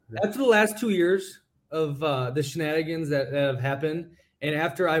after the last 2 years of the shenanigans that have happened, and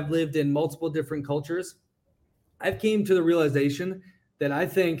after I've lived in multiple different cultures, I've came to the realization that I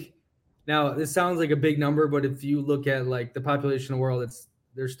think now this sounds like a big number, but if you look at like the population of the world,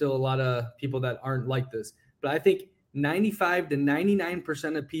 there's still a lot of people that aren't like this. But I think 95 to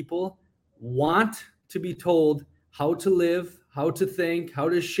 99% of people want to be told how to live, how to think, how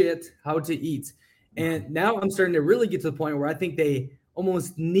to shit, how to eat. And now I'm starting to really get to the point where I think they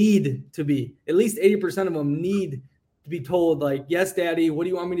almost need to be, at least 80% of them need to be told, like, yes, daddy, what do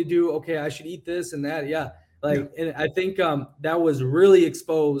you want me to do? Okay, I should eat this and that. Yeah. Like, and I think that was really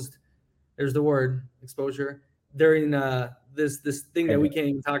exposed. There's the word exposure during this thing that we can't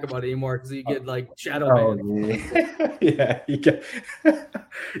even talk about anymore because you get like shadow banned. Yeah, you get,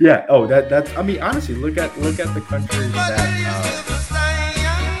 yeah. Oh, that's. I mean, honestly, look at the countries that.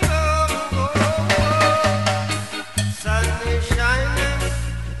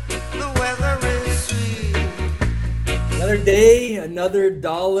 Another day, another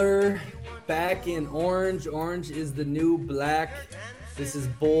dollar. Back in orange. Orange is the new black. This is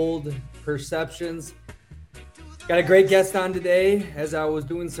Bold Perceptions. Got a great guest on today. As I was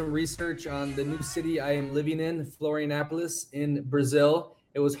doing some research on the new city I am living in, Florianopolis in Brazil,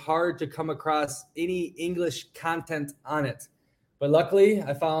 it was hard to come across any English content on it. But luckily,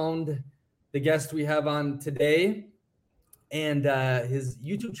 I found the guest we have on today, and his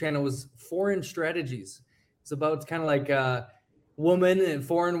YouTube channel was Foreign Strategies. It's about kind of like woman and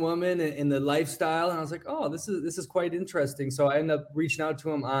foreign woman and the lifestyle, and I was like, oh, this is quite interesting. So I ended up reaching out to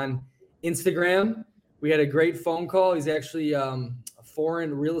him on Instagram. We had a great phone call. He's actually a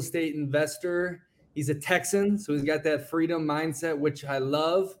foreign real estate investor. He's a Texan, so he's got that freedom mindset, which I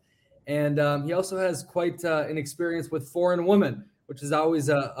love. And he also has quite an experience with foreign women, which is always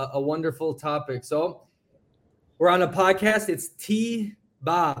a wonderful topic. So we're on a podcast. It's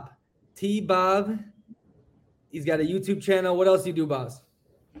TBob. TBob. He's got a YouTube channel. What else do you do, boss?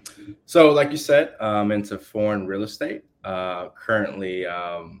 So like you said, I'm into foreign real estate. Currently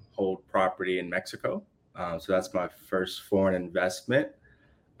hold property in Mexico. So that's my first foreign investment.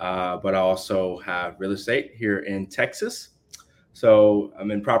 But I also have real estate here in Texas. So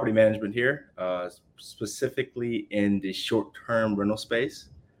I'm in property management here, specifically in the short-term rental space.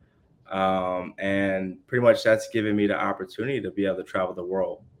 And pretty much that's given me the opportunity to be able to travel the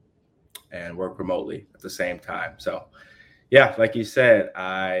world and work remotely at the same time. So yeah, like you said,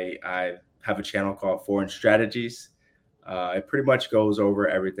 I have a channel called Foreign Strategies. It pretty much goes over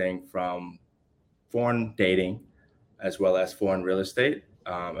everything from foreign dating, as well as foreign real estate,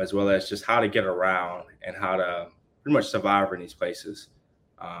 as well as just how to get around and how to pretty much survive in these places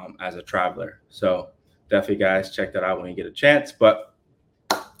as a traveler. So definitely, guys, check that out when you get a chance. But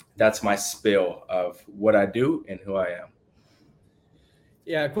that's my spill of what I do and who I am.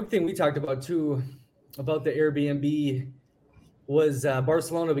 Yeah, a quick thing we talked about too, about the Airbnb, was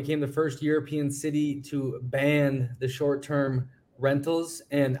Barcelona became the first European city to ban the short-term rentals.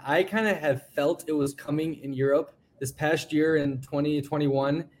 And I kind of have felt it was coming in Europe. This past year in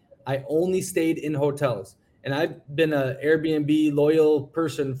 2021, I only stayed in hotels. And I've been an Airbnb loyal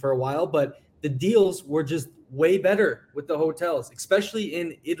person for a while, but the deals were just way better with the hotels, especially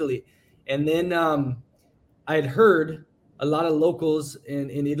in Italy. And then I had heard a lot of locals in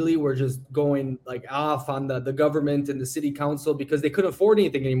Italy were just going like off on the government and the city council because they couldn't afford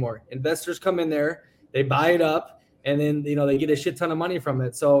anything anymore. Investors come in there, they buy it up, and then they get a shit ton of money from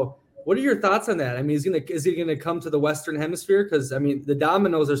it. So what are your thoughts on that? I mean, is he gonna come to the Western Hemisphere? Because I mean, the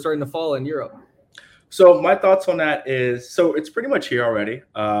dominoes are starting to fall in Europe. So my thoughts on that is, so it's pretty much here already.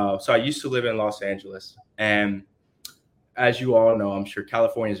 So I used to live in Los Angeles, and as you all know, I'm sure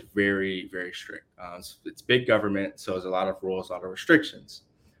California is very, very strict. It's big government, so there's a lot of rules, a lot of restrictions.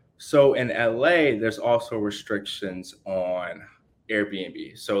 So in LA, there's also restrictions on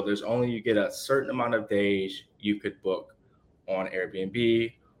Airbnb. So there's only, you get a certain amount of days you could book on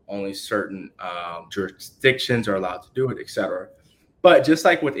Airbnb. Only certain jurisdictions are allowed to do it, etc. But just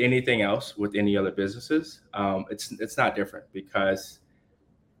like with anything else, with any other businesses, it's not different, because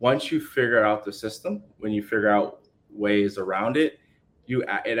once you figure out the system, when you figure out ways around it,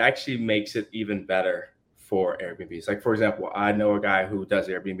 it actually makes it even better for Airbnbs. Like, for example, I know a guy who does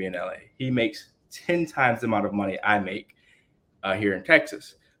Airbnb in LA. He makes 10 times the amount of money I make here in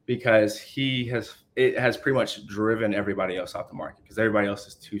Texas, because it has pretty much driven everybody else out the market, because everybody else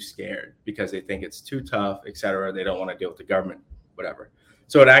is too scared because they think it's too tough, etc. They don't want to deal with the government, whatever.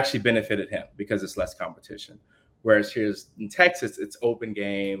 So it actually benefited him because it's less competition. Whereas here in Texas, it's open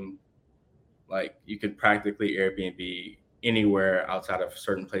game. Like, you could practically Airbnb anywhere outside of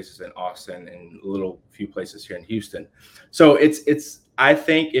certain places in Austin and little few places here in Houston. So I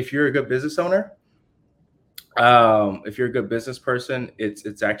think if you're a good business owner, if you're a good business person,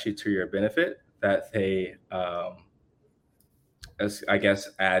 it's actually to your benefit that they, I guess,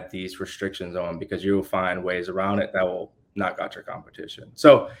 add these restrictions on, because you will find ways around it that will knock out your competition.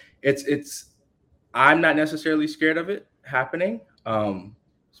 So it's I'm not necessarily scared of it happening,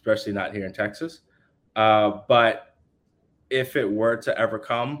 especially not here in Texas. But if it were to ever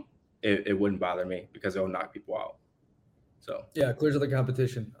come, it wouldn't bother me because it will knock people out. So yeah, clears up the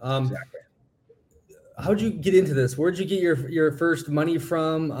competition. exactly. How'd you get into this? Where'd you get your first money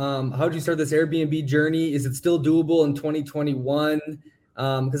from? How'd you start this Airbnb journey? Is it still doable in 2021?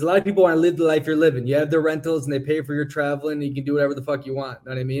 Because a lot of people want to live the life you're living. You have their rentals and they pay for your traveling and you can do whatever the fuck you want.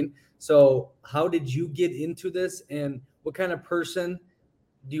 You know what I mean? So how did you get into this, and what kind of person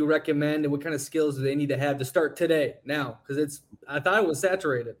do you recommend, and what kind of skills do they need to have to start today, now? Because I thought it was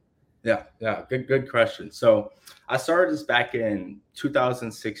saturated. Yeah. Good question. So I started this back in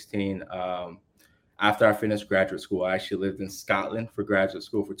 2016. After I finished graduate school, I actually lived in Scotland for graduate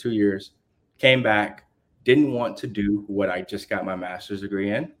school for 2 years, came back, didn't want to do what I just got my master's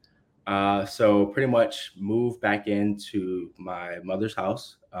degree in. So pretty much moved back into my mother's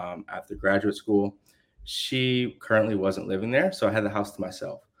house after graduate school. She currently wasn't living there, so I had the house to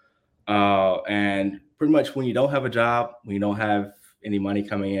myself. And pretty much when you don't have a job, when you don't have any money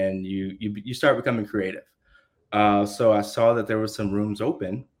coming in, you start becoming creative. So I saw that there were some rooms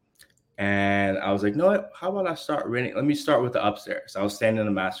open, and I was like, no, what? How about I start renting? Let me start with the upstairs. I was staying in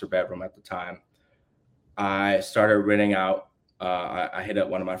the master bedroom at the time. I started renting out. I hit up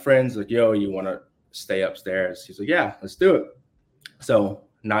one of my friends, like, yo, you want to stay upstairs? He's like, yeah, let's do it. So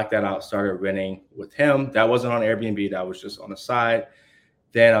knocked that out, started renting with him. That wasn't on Airbnb. That was just on the side.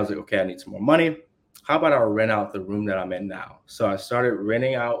 Then I was like, okay, I need some more money. How about I rent out the room that I'm in now? So I started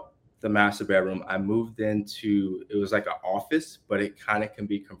renting out the master bedroom. I moved into, it was like an office, but it kind of can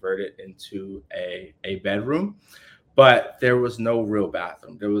be converted into a bedroom. But there was no real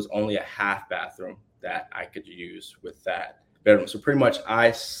bathroom. There was only a half bathroom that I could use with that bedroom. So pretty much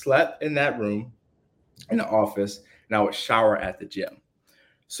I slept in that room in the office, and I would shower at the gym.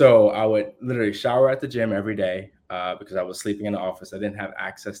 So I would literally shower at the gym every day because I was sleeping in the office. I didn't have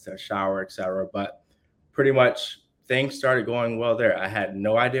access to a shower, etc. But pretty much things started going well there. I had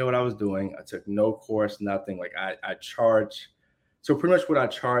no idea what I was doing. I took no course, nothing. Like I charged. So pretty much what I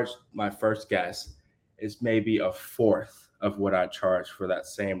charged my first guest is maybe a fourth of what I charged for that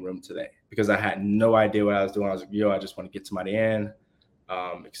same room today, because I had no idea what I was doing. I was like, yo, I just want to get somebody in,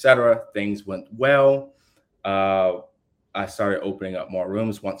 etc. Things went well. I started opening up more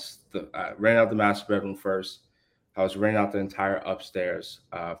rooms. Once I rented out the master bedroom first, I was renting out the entire upstairs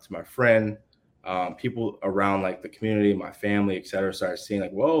to my friend. People around like the community, my family, etc., started seeing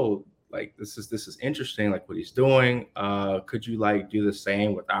like, whoa, like this is interesting, like what he's doing. Could you like do the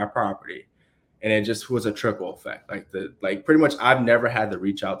same with our property? And it just was a trickle effect. Like pretty much I've never had to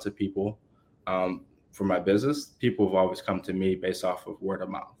reach out to people for my business. People have always come to me based off of word of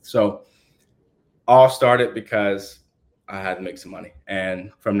mouth. So all started because I had to make some money.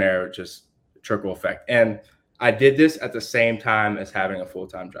 And from there, just trickle effect. And I did this at the same time as having a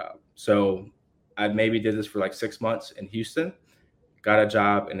full-time job. So I maybe did this for like 6 months in Houston, got a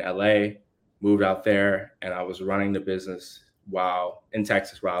job in LA, moved out there, and I was running the business while in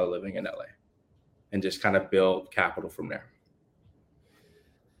Texas while living in LA, and just kind of build capital from there.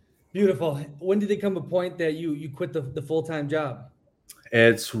 Beautiful. When did it come a point that you quit the full-time job?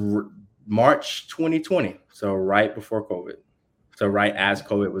 It's March 2020. So right before COVID. So right as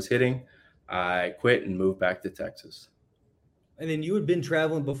COVID was hitting, I quit and moved back to Texas. And then you had been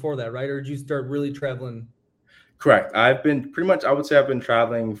traveling before that, right? Or did you start really traveling? Correct. I've been pretty much, I would say I've been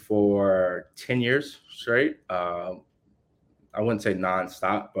traveling for 10 years straight. I wouldn't say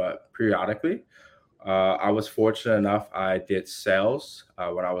nonstop, but periodically. I was fortunate enough. I did sales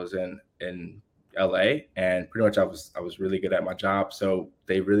when I was in LA, and pretty much I was really good at my job. So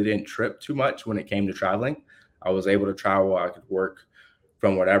they really didn't trip too much when it came to traveling. I was able to travel. I could work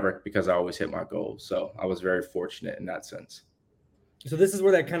from whatever because I always hit my goals. So I was very fortunate in that sense. So this is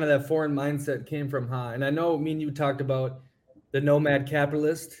where that foreign mindset came from, huh? And I know me and you talked about the Nomad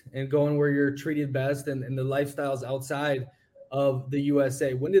Capitalist and going where you're treated best and the lifestyles outside of the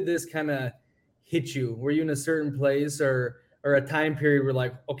USA. When did this kind of hit you? Were you in a certain place or a time period where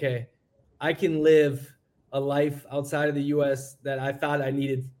like, okay, I can live a life outside of the US that I thought I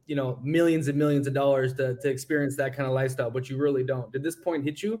needed, millions and millions of dollars to experience that kind of lifestyle, but you really don't. Did this point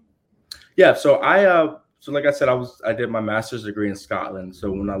hit you? Yeah. So so like I said, I did my master's degree in Scotland.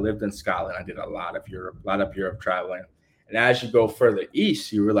 So when I lived in Scotland, I did a lot of Europe traveling. And as you go further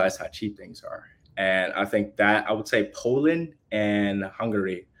east, you realize how cheap things are. And I think that I would say Poland and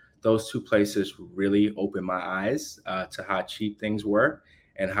Hungary, those two places really opened my eyes to how cheap things were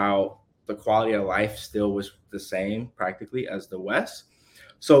and how the quality of life still was the same practically as the West.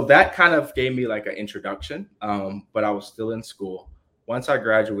 So that kind of gave me like an introduction, but I was still in school. Once I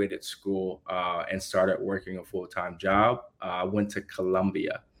graduated school and started working a full-time job, I went to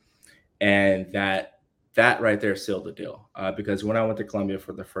Colombia, and that right there sealed the deal. Because when I went to Colombia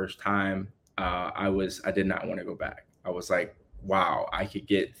for the first time, I did not want to go back. I was like, wow, I could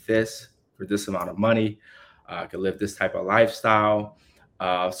get this for this amount of money. I could live this type of lifestyle.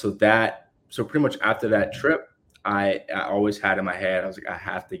 So pretty much after that trip, I always had in my head, I was like, I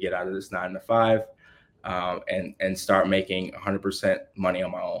have to get out of this 9 to 5 and start making 100% money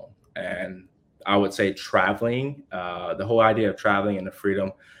on my own. And I would say traveling, the whole idea of traveling and the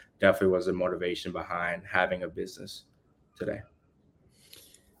freedom definitely was a motivation behind having a business today.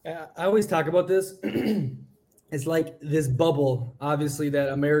 I always talk about this. It's like this bubble, obviously, that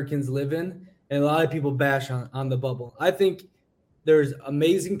Americans live in, and a lot of people bash on the bubble. I think there's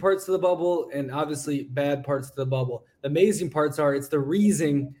amazing parts to the bubble and obviously bad parts to the bubble. The amazing parts are it's the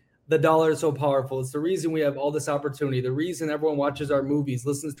reason the dollar is so powerful. It's the reason we have all this opportunity. The reason everyone watches our movies,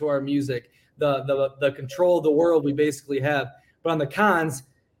 listens to our music, the control of the world we basically have. But on the cons,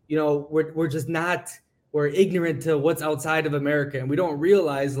 we're just not, we're ignorant to what's outside of America. And we don't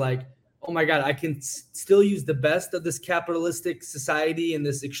realize like, oh my God, I can still use the best of this capitalistic society and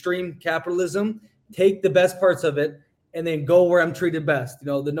this extreme capitalism, take the best parts of it, and then go where I'm treated best.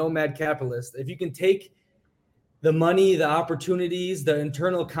 The Nomad Capitalist. If you can take the money, the opportunities, the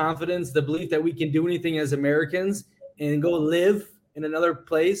internal confidence, the belief that we can do anything as Americans and go live in another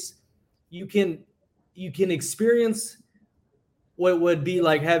place, you can experience what would be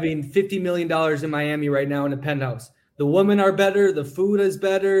like having $50 million in Miami right now in a penthouse. The women are better, the food is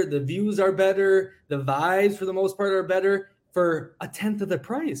better, the views are better, the vibes for the most part are better for a tenth of the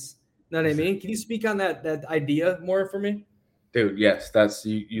price. You know what I mean? Can you speak on that idea more for me? Dude, yes, that's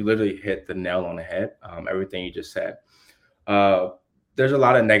you literally hit the nail on the head. Everything you just said. There's a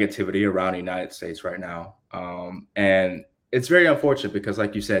lot of negativity around the United States right now. And it's very unfortunate because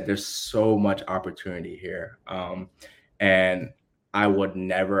like you said, there's so much opportunity here. And I would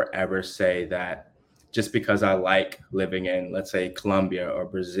never, ever say that just because I like living in, let's say, Colombia or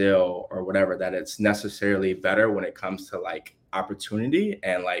Brazil or whatever, that it's necessarily better when it comes to like opportunity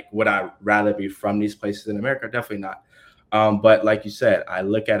and like, would I rather be from these places in America? Definitely not. But like you said, I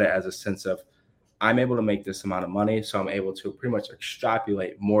look at it as a sense of I'm able to make this amount of money. So I'm able to pretty much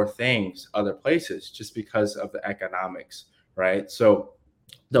extrapolate more things other places just because of the economics, right? So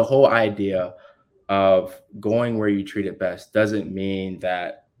the whole idea of going where you treat it best doesn't mean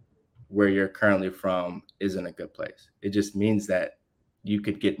that where you're currently from isn't a good place. It just means that you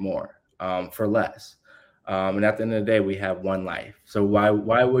could get more for less. And at the end of the day, we have one life. So why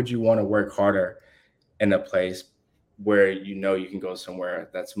would you want to work harder in a place where you can go somewhere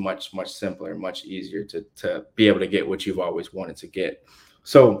that's much, much simpler, much easier to be able to get what you've always wanted to get?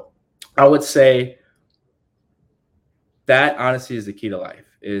 So I would say that honestly is the key to life,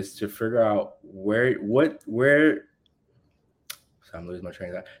 is to figure out where so I'm losing my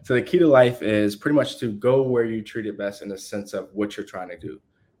train of thought. So the key to life is pretty much to go where you treat it best in the sense of what you're trying to do.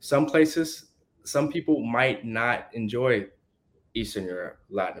 Some places, some people might not enjoy Eastern Europe,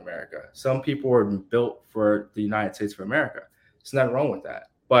 Latin America. Some people are built for the United States of America. There's nothing wrong with that.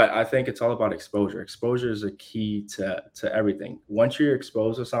 But I think it's all about exposure. Exposure is a key to everything. Once you're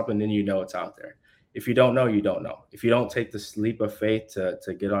exposed to something, then you know it's out there. If you don't know, you don't know. If you don't take this leap of faith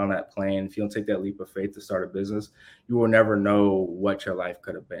to get on that plane, if you don't take that leap of faith to start a business, you will never know what your life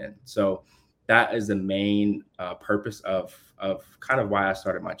could have been. So that is the main purpose of kind of why I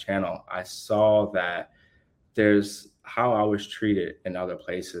started my channel. I saw that there's how I was treated in other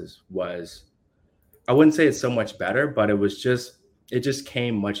places was, I wouldn't say it's so much better, but it just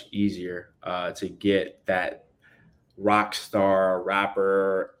came much easier to get that rock star,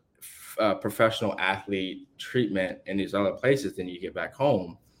 rapper, professional athlete treatment in these other places than you get back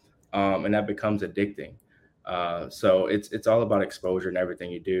home. And that becomes addicting. So it's all about exposure in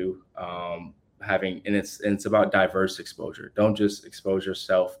everything you do. It's about diverse exposure. Don't just expose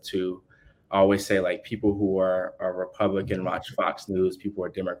yourself to, I always say, like, people who are Republican watch Fox News, people who are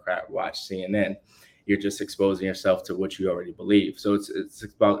Democrat watch CNN. You're just exposing yourself to what you already believe. So it's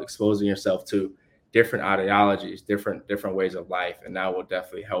about exposing yourself to different ideologies, different ways of life, and that will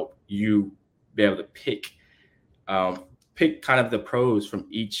definitely help you be able to pick kind of the pros from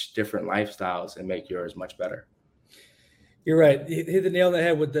each different lifestyles and make yours much better. You're right. You hit the nail on the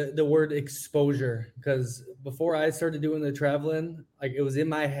head with the word exposure. Because before I started doing the traveling, like it was in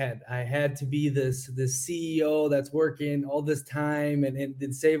my head, I had to be this CEO that's working all this time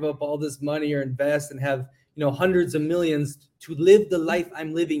and save up all this money or invest and have hundreds of millions to live the life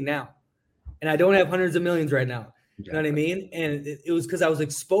I'm living now. And I don't have hundreds of millions right now. You know what I mean? And it was because I was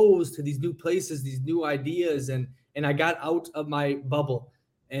exposed to these new places, these new ideas, and I got out of my bubble.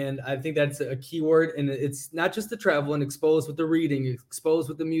 And I think that's a key word. And it's not just the travel and exposed with the reading, exposed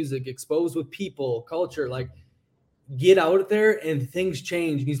with the music, exposed with people, culture. Like get out there and things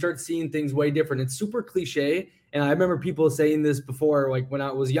change and you start seeing things way different. It's super cliche. And I remember people saying this before, like when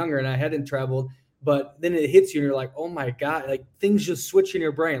I was younger and I hadn't traveled, but then it hits you and you're like, oh my God, like things just switch in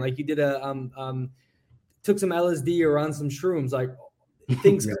your brain. Like you did took some LSD or on some shrooms, like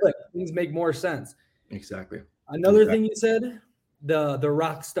things click, things make more sense. Exactly. Another thing you said, the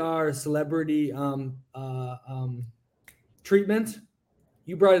rock star celebrity treatment,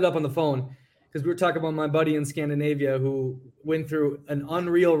 you brought it up on the phone because we were talking about my buddy in Scandinavia who went through an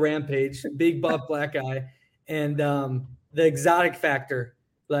unreal rampage, big buff black guy, and the exotic factor,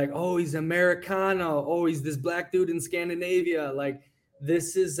 like, oh, he's Americano, oh, he's this black dude in Scandinavia. Like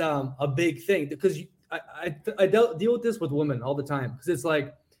this is a big thing because I deal with this with women all the time because it's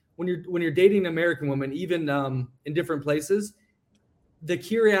like when you're dating an American woman, even in different places, the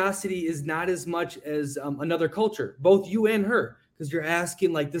curiosity is not as much as another culture, both you and her, because you're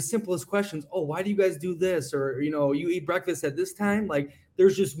asking like the simplest questions. Oh, why do you guys do this? Or, you eat breakfast at this time. Like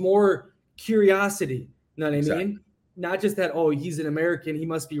there's just more curiosity. You know what I mean? Not just that, oh, he's an American, he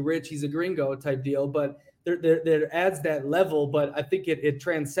must be rich, he's a gringo type deal, but there adds that level. But I think it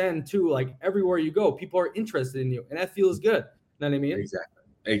transcends too, like everywhere you go, people are interested in you and that feels good. You know what I mean?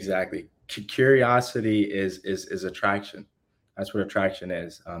 Exactly. Curiosity is attraction. That's what attraction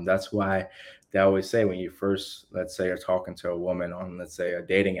is. That's why they always say when you first, let's say, are talking to a woman on, let's say, a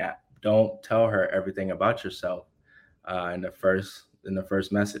dating app, don't tell her everything about yourself in the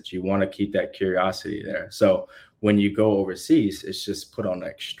first message. You want to keep that curiosity there. So when you go overseas, it's just put on the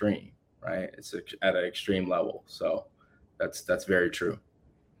extreme, right? It's at an extreme level. So that's very true.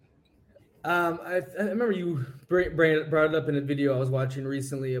 I remember you brought it up in a video I was watching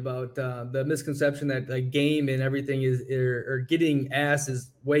recently about the misconception that like game and everything is or getting ass is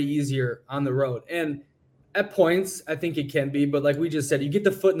way easier on the road. And at points, I think it can be, but like we just said, you get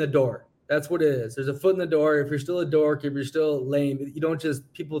the foot in the door. That's what it is. There's a foot in the door. If you're still a dork, if you're still lame, you don't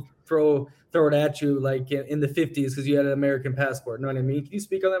just people throw it at you like in the 50s because you had an American passport. You know what I mean? Can you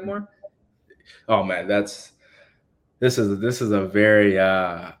speak on that more? Oh man, this is a very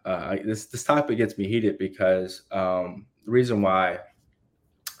this topic gets me heated because the reason why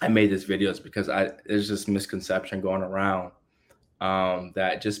I made this video is because there's this misconception going around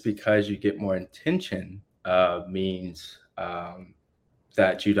that just because you get more attention means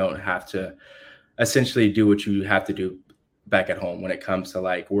that you don't have to essentially do what you have to do back at home when it comes to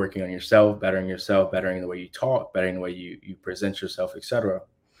like working on yourself, bettering the way you talk, bettering the way you present yourself, etc.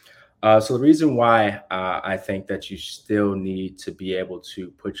 So the reason why I think that you still need to be able to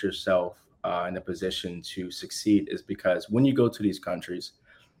put yourself in a position to succeed is because when you go to these countries,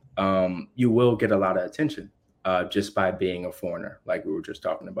 you will get a lot of attention just by being a foreigner, like we were just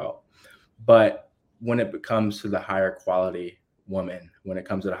talking about. But when it comes to the higher quality women, when it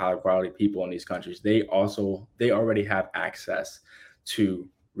comes to the higher quality people in these countries, they already have access to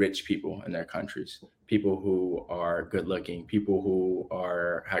rich people in their countries, people who are good looking, people who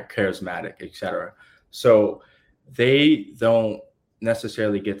are charismatic, etc. So they don't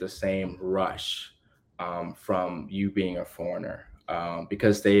necessarily get the same rush from you being a foreigner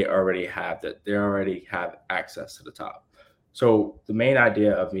because they already have access to the top. So the main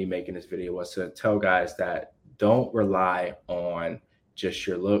idea of me making this video was to tell guys that don't rely on just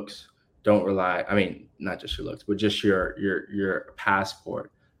your looks. Not just your looks, but just your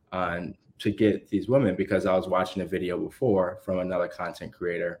passport to get these women, because I was watching a video before from another content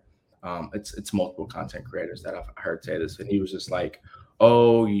creator. It's multiple content creators that I've heard say this, and he was just like,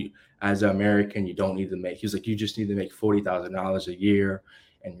 "Oh, as an American, you don't need to make." He was like, "You just need to make $40,000 a year,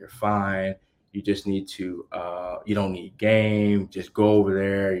 and you're fine. You just need to. You don't need game. Just go over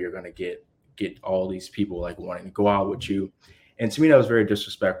there. You're gonna get all these people like wanting to go out with you." And to me, that was very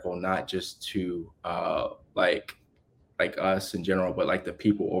disrespectful, not just to like us in general, but like the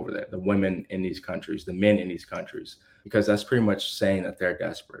people over there, the women in these countries, the men in these countries, because that's pretty much saying that they're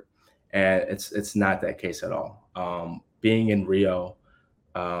desperate. And it's not that case at all. Being in Rio,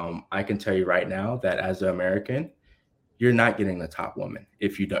 I can tell you right now that as an American, you're not getting the top woman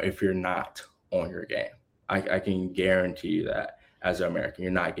if you're not on your game. I can guarantee you that as an American,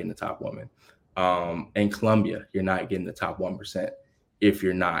 you're not getting the top woman. In Colombia, you're not getting the top 1% if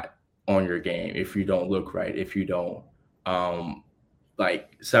you're not on your game, if you don't look right, if you don't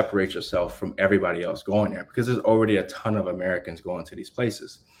like separate yourself from everybody else going there, because there's already a ton of Americans going to these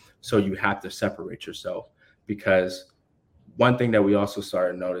places. So you have to separate yourself, because one thing that we also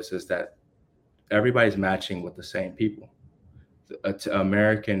started to notice is that everybody's matching with the same people.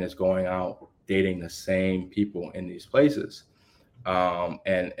 American is going out dating the same people in these places.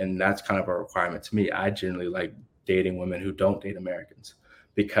 And that's kind of a requirement to me. I generally like dating women who don't date Americans,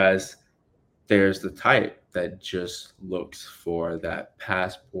 because there's the type that just looks for that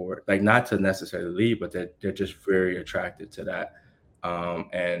passport, like not to necessarily leave, but they're just very attracted to that.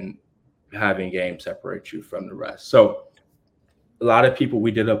 And having game separate you from the rest. So a lot of people,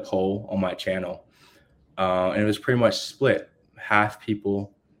 we did a poll on my channel, and it was pretty much split. Half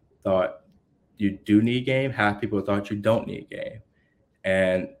people thought you do need game, half people thought you don't need game.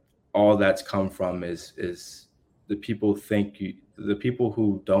 And all that's come from is the people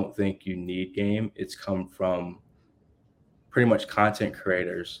who don't think you need game. It's come from pretty much content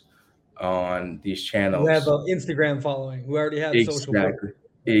creators on these channels who have an Instagram following, who already have social proof.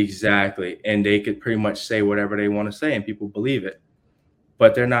 Exactly. And they could pretty much say whatever they want to say and people believe it,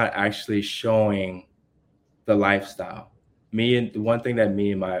 but they're not actually showing the lifestyle. The one thing that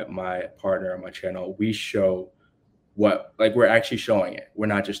me and my partner on my channel, we show what, like, we're actually showing it. We're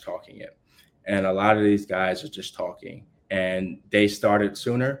not just talking it. And a lot of these guys are just talking, and they started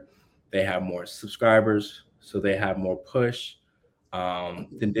sooner. They have more subscribers, so they have more push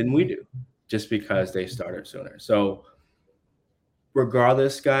than we do, just because they started sooner. So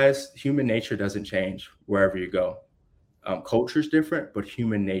regardless, guys, human nature doesn't change wherever you go. Culture's different, but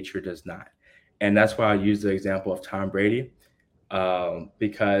human nature does not. And that's why I use the example of Tom Brady,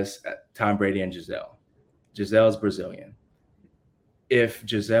 because Tom Brady and Giselle. Giselle's Brazilian. If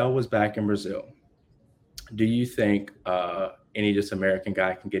Giselle was back in Brazil, do you think any just American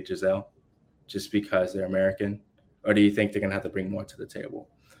guy can get Giselle just because they're American? Or do you think they're going to have to bring more to the table?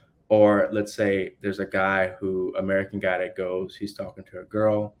 Or let's say there's a guy American guy that goes, he's talking to a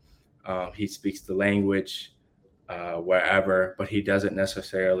girl, he speaks the language, wherever, but he doesn't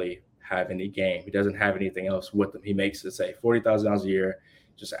necessarily have any game. He doesn't have anything else with him. He makes, let's say, $40,000 a year,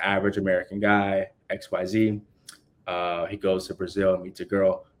 just an average American guy, XYZ. He goes to Brazil and meets a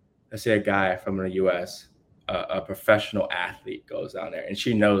girl. Let's say a guy from the US, a professional athlete, goes down there, and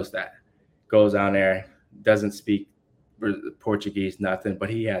she knows that. Goes down there, doesn't speak Portuguese, nothing, but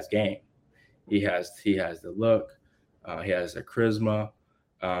he has game. He has the look. He has the charisma.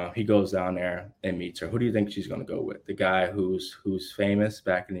 He goes down there and meets her. Who do you think she's going to go with? The guy who's famous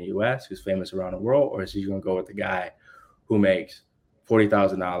back in the U.S., who's famous around the world, or is she going to go with the guy who makes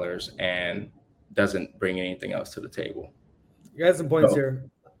 $40,000 and doesn't bring anything else to the table? You got some points here.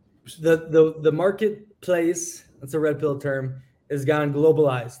 The marketplace, that's a red pill term, has gone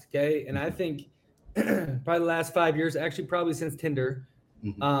globalized. Okay, and I think probably the last 5 years, actually probably since Tinder,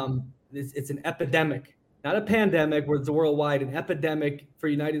 it's an epidemic. Not a pandemic where it's worldwide, an epidemic for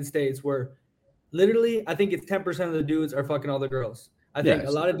United States where literally I think it's 10% of the dudes are fucking all the girls. I think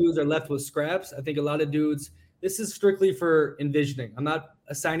a lot of dudes are left with scraps. I think a lot of dudes, this is strictly for envisioning. I'm not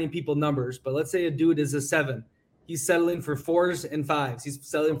assigning people numbers, but let's say a dude is a 7. He's settling for 4s and 5s. He's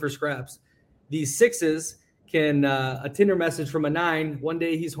settling for scraps. These 6s can, a Tinder message from a 9, one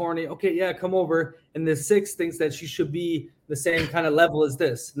day he's horny. Okay, yeah, come over. And the 6 thinks that she should be the same kind of level as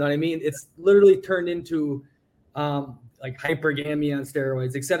this. You know what I mean? It's literally turned into like hypergamy on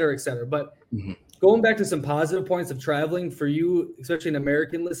steroids, et cetera, et cetera. But going back to some positive points of traveling for you, especially an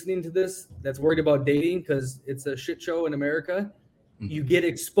American listening to this that's worried about dating because it's a shit show in America, you get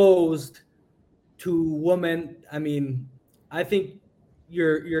exposed to women. I mean, I think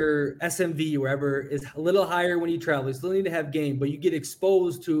your SMV wherever is a little higher when you travel. You still need to have game, but you get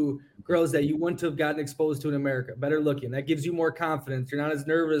exposed to girls that you wouldn't have gotten exposed to in America. Better looking. That gives you more confidence. You're not as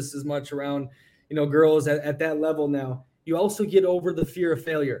nervous as much around, girls at that level now. You also get over the fear of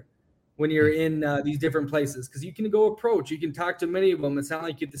failure when you're in these different places, because you can go approach. You can talk to many of them. It's not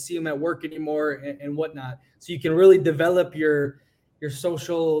like you have to see them at work anymore and whatnot. So you can really develop your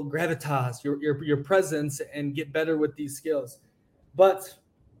social gravitas, your presence, and get better with these skills. But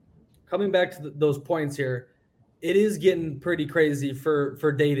coming back to those points here, it is getting pretty crazy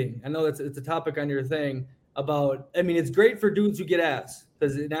for dating. I know it's a topic on your thing about, I mean, it's great for dudes who get ass,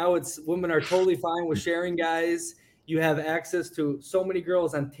 because now women are totally fine with sharing guys. You have access to so many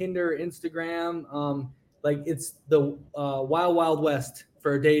girls on Tinder, Instagram. Like it's the wild, wild west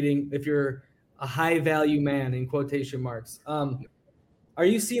for dating if you're a high value man, in quotation marks. Are Are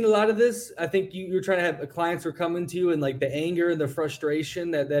you seeing a lot of this? I think you're trying to have clients are coming to you and like the anger and the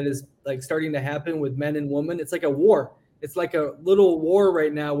frustration that is like starting to happen with men and women. It's like a war. It's like a little war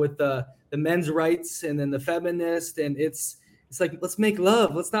right now with the men's rights and then the feminist. And it's like, let's make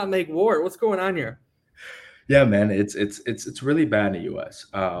love. Let's not make war. What's going on here? Yeah, man, it's really bad in the U.S.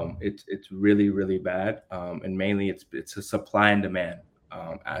 It's really, really bad, and mainly it's a supply and demand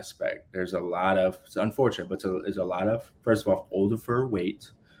aspect. There's a lot of, it's unfortunate, but there's a lot of, first of all,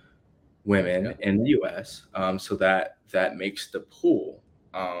 overweight women in the U.S. So that makes the pool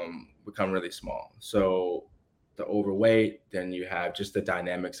become really small. So the overweight, then you have just the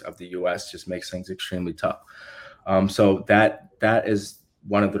dynamics of the U.S. just makes things extremely tough. So that is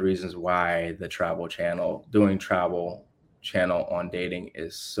one of the reasons why the doing travel channel on dating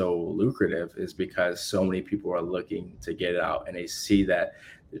is so lucrative, is because so many people are looking to get out and they see that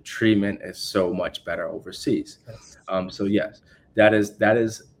the treatment is so much better overseas. So yes, that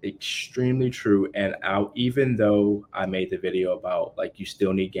is extremely true. And even though I made the video about like you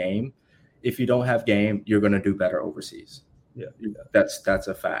still need game, if you don't have game, you're going to do better overseas. Yeah. That's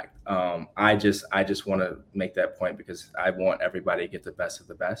a fact. I just want to make that point because I want everybody to get the best of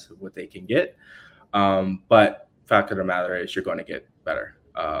the best of what they can get. But fact of the matter is you're going to get better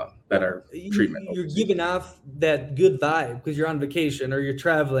treatment. You're giving off that good vibe because you're on vacation or you're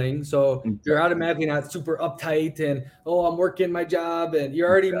traveling. So you're automatically not super uptight and, oh, I'm working my job, and you're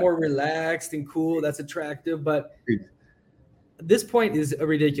already more relaxed and cool. That's attractive. But this point is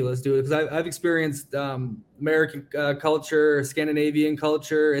ridiculous, dude, because I've experienced American culture, Scandinavian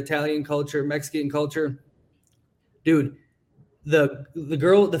culture, Italian culture, Mexican culture. Dude,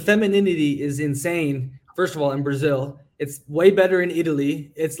 the femininity is insane. First of all, in Brazil, it's way better in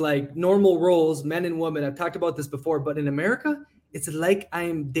Italy. It's like normal roles, men and women. I've talked about this before, but in America, it's like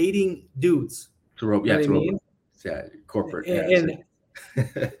I'm dating dudes. Yeah, corporate. And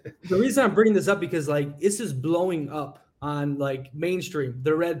the reason I'm bringing this up because like this is blowing up on like mainstream,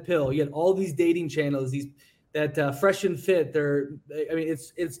 the red pill. You get all these dating channels, that Fresh and Fit.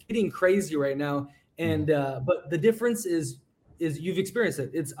 It's getting crazy right now. And but the difference is you've experienced it.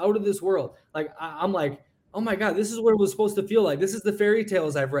 It's out of this world. Like I'm like, oh my God, this is what it was supposed to feel like. This is the fairy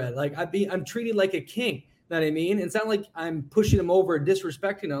tales I've read. Like I'm treated like a king. You know what I mean? It's not like I'm pushing them over,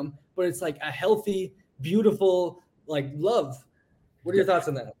 disrespecting them, but it's like a healthy, beautiful like love. What are your thoughts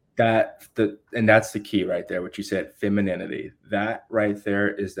on that? And that's the key right there, what you said, femininity. That right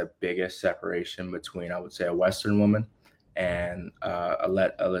there is the biggest separation between, I would say, a Western woman and a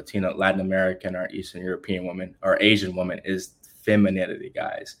Latin American or Eastern European woman or Asian woman is femininity,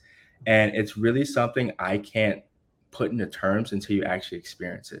 guys. And it's really something I can't put into terms until you actually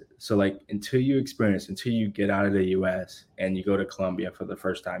experience it. So like until you get out of the US and you go to Colombia for the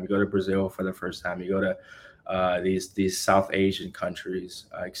first time, you go to Brazil for the first time, you go to these South Asian countries,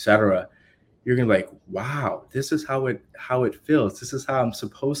 etc., you're gonna be like, wow, this is how it feels. This is how I'm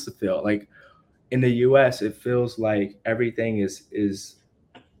supposed to feel. Like in the US, it feels like everything is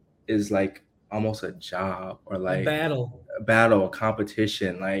like almost a job or like a battle,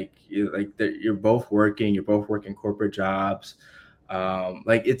 competition. Like you're both working corporate jobs.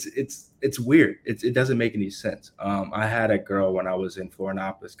 Like it's weird. It doesn't make any sense. I had a girl when I was in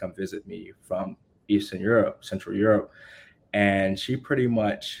Florianopolis come visit me from Eastern Europe, Central Europe, and she pretty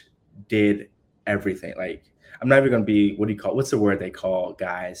much did everything. Like I'm not even gonna be, what's the word they call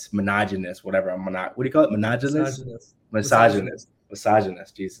guys? Monogynous, whatever. What do you call it? Misogynist.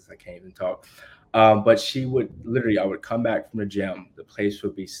 Jesus, I can't even talk. But she would literally, I would come back from the gym, the place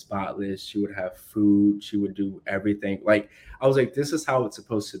would be spotless. She would have food. She would do everything. Like I was like, this is how it's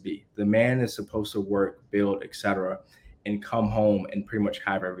supposed to be. The man is supposed to work, build, etc., and come home and pretty much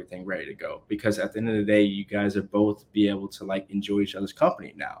have everything ready to go. Because at the end of the day, you guys are both be able to like enjoy each other's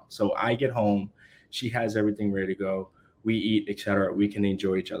company now. So I get home, she has everything ready to go. We eat, etc. We can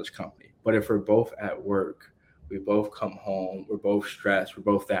enjoy each other's company. But if we're both at work, we both come home, we're both stressed,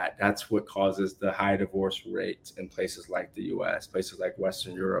 we're both that's what causes the high divorce rates in places like the US, places like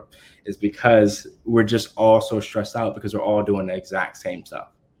Western Europe, is because we're just all so stressed out because we're all doing the exact same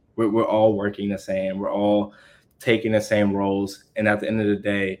stuff. We're all working the same, we're all taking the same roles. And at the end of the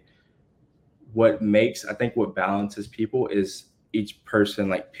day, what balances people is each person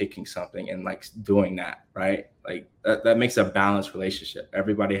like picking something and like doing that, right? Like that makes a balanced relationship.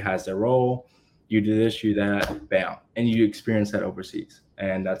 Everybody has their role. You do this, you that, bam. And you experience that overseas.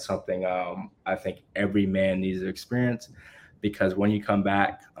 And that's something I think every man needs to experience, because when you come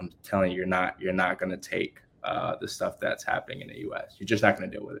back, I'm telling you, you're not going to take the stuff that's happening in the US. You're just not going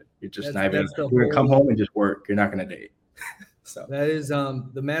to deal with it. You're just not even, you're going to come home and just work. You're not going to date. So that is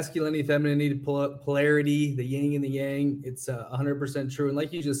the masculinity, femininity, polarity, the yin and the yang. It's 100% true. And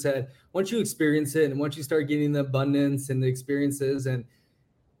like you just said, once you experience it and once you start getting the abundance and the experiences, and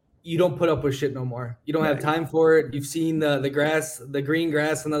you don't put up with shit no more. You don't have time for it. You've seen the grass, the green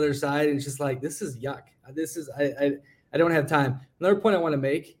grass on the other side, and it's just like, this is yuck. This is I don't have time. Another point I want to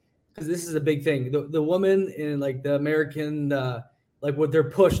make, because this is a big thing. The woman in like the American like what they're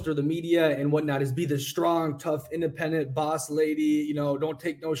pushed through the media and whatnot is be the strong, tough, independent boss lady, you know, don't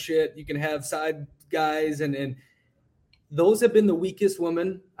take no shit. You can have side guys. And those have been the weakest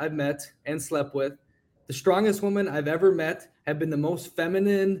women I've met and slept with. The strongest women I've ever met have been the most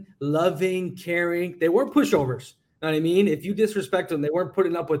feminine, loving, caring. They weren't pushovers. You know what I mean? If you disrespect them, they weren't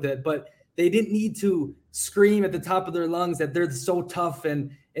putting up with it, but they didn't need to scream at the top of their lungs that they're so tough,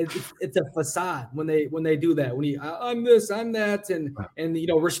 and it's a facade when they do that. When I'm this, I'm that, and you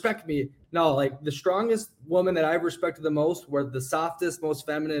know, respect me. No, like the strongest woman that I've respected the most were the softest, most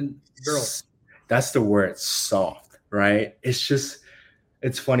feminine girls. That's the word, soft, right? It's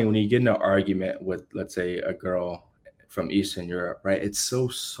funny when you get in an argument with, let's say, a girl from Eastern Europe, right? It's so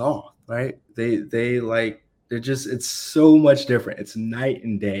soft, right? It's so much different. It's night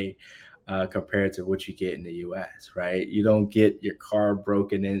and day. Compared to what you get in the US, right? You don't get your car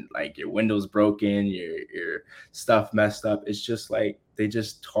broken in, like your windows broken, your stuff messed up. It's just like they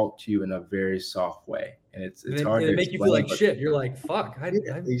just talk to you in a very soft way, and it's hard to make you feel like shit. You're like, fuck.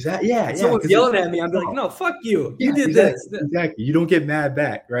 Exactly. Yeah. Someone's yelling at me. I'm like, no, fuck you. You did this. Exactly. You don't get mad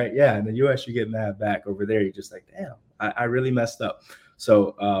back, right? Yeah. In the US, you get mad back. Over there, you're just like, damn, I really messed up.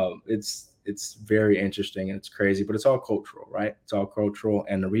 So it's very interesting and it's crazy, but it's all cultural, right? It's all cultural.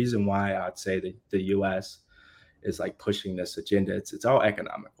 And the reason why I'd say that the US is like pushing this agenda, it's all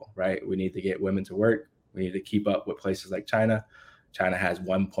economical, right? We need to get women to work. We need to keep up with places like China. China has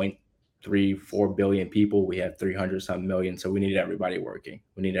 1.34 billion people. We have 300 some million. So we need everybody working.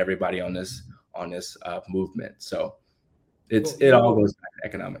 We need everybody on this movement. So it all goes back to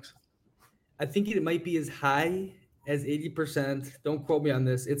economics. I think it might be as high as 80%. Don't quote me on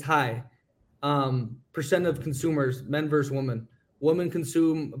this. It's high. Percent of consumers, men versus women. Women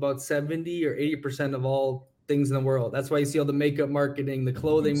consume about 70 or 80% of all things in the world. That's why you see all the makeup marketing, the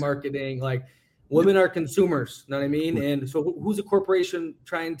clothing marketing. Like, women are consumers, you know what I mean? And so who's a corporation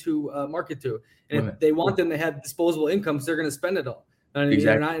trying to market to? And if they want them to have disposable incomes, they're going to spend it all. You know what I mean?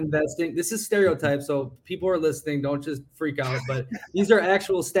 Exactly. They're not investing. This is stereotype, so people are listening. Don't just freak out. But these are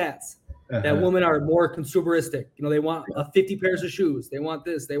actual stats. That women are more consumeristic. You know, they want 50 pairs of shoes. They want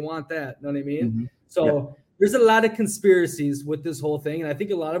this. They want that. You know what I mean? Mm-hmm. So there's a lot of conspiracies with this whole thing. And I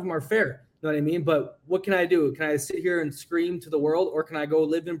think a lot of them are fair. You know what I mean? But what can I do? Can I sit here and scream to the world? Or can I go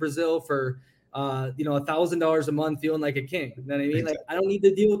live in Brazil for, $1,000 a month feeling like a king? You know what I mean? Like, I don't need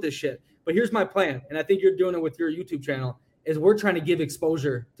to deal with this shit. But here's my plan. And I think you're doing it with your YouTube channel, is we're trying to give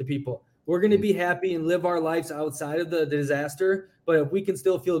exposure to people. We're going to be happy and live our lives outside of the disaster. But if we can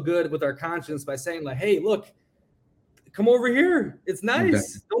still feel good with our conscience by saying like, hey, look, come over here. It's nice.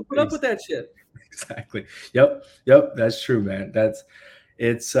 Exactly. Don't put up with that shit. Exactly. Yep. That's true, man.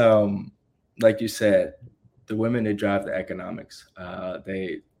 It's like you said, the women, they drive the economics.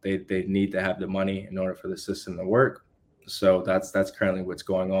 They need to have the money in order for the system to work. So that's currently what's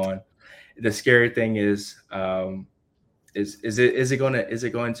going on. The scary thing is it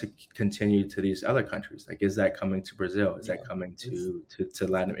going to continue to these other countries? Like, is that coming to Brazil? Is that coming to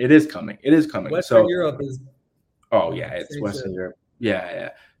Latin? It is coming. Western Europe is. Oh yeah, it's Western Europe. Yeah.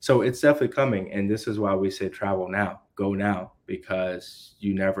 So it's definitely coming, and this is why we say travel now, go now, because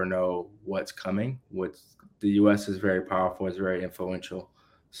you never know what's coming. The U.S. is very powerful, it's very influential.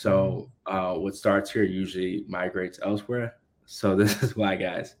 So what starts here usually migrates elsewhere. So this is why,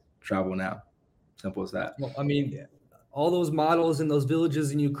 guys, travel now. Simple as that. Well, I mean, all those models in those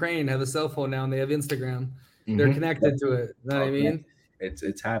villages in Ukraine have a cell phone now, and they have Instagram. Mm-hmm. They're connected to it. You know what I mean?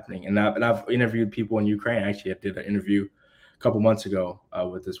 It's happening. And I've interviewed people in Ukraine. Actually, I did an interview a couple months ago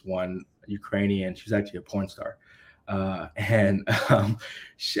with this one Ukrainian. She's actually a porn star. I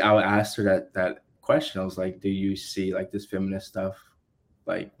asked her that question. I was like, do you see like this feminist stuff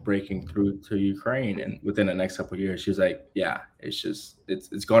like breaking through to Ukraine? And within the next couple of years, she was like, yeah, it's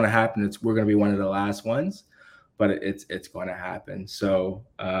going to happen. We're going to be one of the last ones, but it's going to happen. So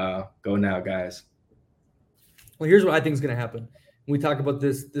go now, guys. Well, here's what I think is going to happen. When we talk about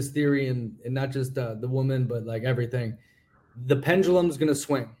this theory and not just the woman, but like everything, the pendulum is going to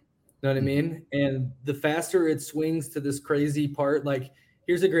swing. You know what I mean? And the faster it swings to this crazy part, like,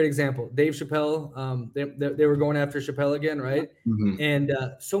 here's a great example. Dave Chappelle, they were going after Chappelle again, right? Mm-hmm. And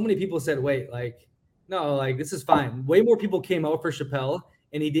so many people said, wait, like, no, like, this is fine. Way more people came out for Chappelle,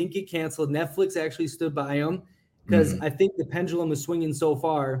 and he didn't get canceled. Netflix actually stood by him. because I think the pendulum is swinging so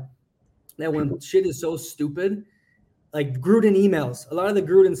far that when shit is so stupid, like Gruden emails, a lot of the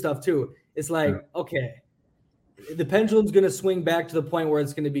Gruden stuff too, it's like, okay, the pendulum's going to swing back to the point where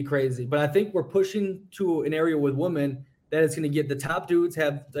it's going to be crazy. But I think we're pushing to an area with women that it's going to get the top dudes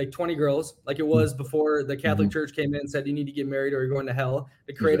have like 20 girls, like it was before the Catholic Church came in and said you need to get married or you're going to hell,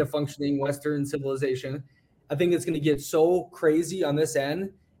 to create a functioning Western civilization. I think it's going to get so crazy on this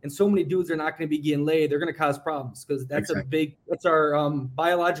end, and so many dudes are not going to be getting laid. They're going to cause problems because that's that's our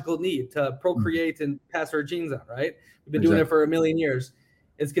biological need to procreate and pass our genes on, right? We've been doing it for a million years.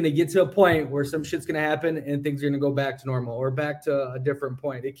 It's going to get to a point where some shit's going to happen and things are going to go back to normal or back to a different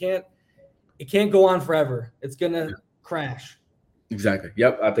point. It can't go on forever. It's going to crash. Exactly.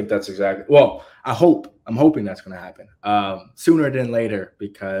 Yep. I think that's exactly. Well, I'm hoping that's going to happen sooner than later,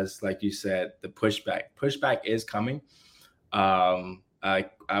 because like you said, the pushback is coming. I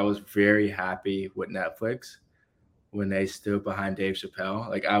was very happy with Netflix when they stood behind Dave Chappelle.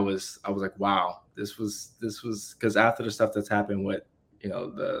 Like I was like, wow, this was because after the stuff that's happened with,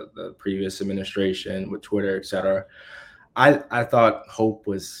 the previous administration with Twitter, et cetera, I thought hope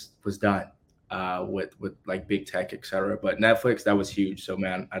was done with like big tech, et cetera. But Netflix, that was huge. So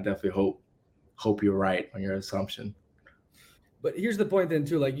man, I definitely hope you're right on your assumption. But here's the point then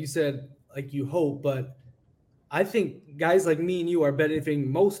too, like you said, like you hope, but I think guys like me and you are benefiting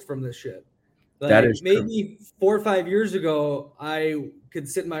most from this shit. Like that is maybe true. 4 or 5 years ago, I could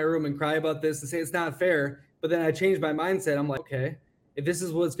sit in my room and cry about this and say it's not fair. But then I changed my mindset. I'm like, okay, if this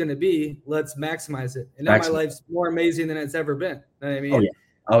is what it's going to be, let's maximize it. And now my life's more amazing than it's ever been. You know what I mean?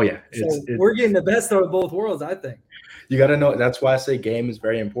 Oh yeah. So we're getting the best out of both worlds, I think. You got to know. That's why I say game is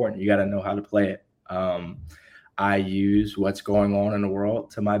very important. You got to know how to play it. I use what's going on in the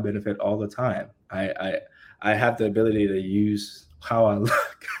world to my benefit all the time. I have the ability to use how I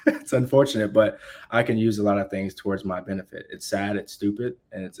look. It's unfortunate, but I can use a lot of things towards my benefit. It's sad, it's stupid,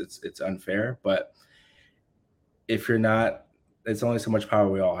 and it's unfair. But if you're not, it's only so much power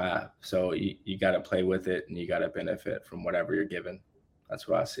we all have. So you got to play with it, and you got to benefit from whatever you're given. That's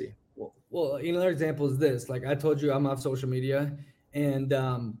what I see. Well, another example is this. Like I told you, I'm off social media, and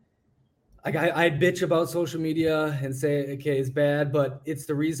I bitch about social media and say, okay, it's bad, but it's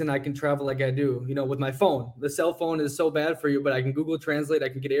the reason I can travel like I do, with my phone. The cell phone is so bad for you, but I can Google Translate. I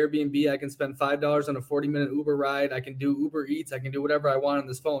can get Airbnb. I can spend $5 on a 40-minute Uber ride. I can do Uber Eats. I can do whatever I want on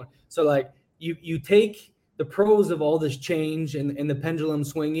this phone. So like you take the pros of all this change and the pendulum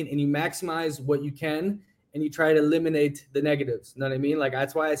swinging, and you maximize what you can, and you try to eliminate the negatives. You know what I mean? Like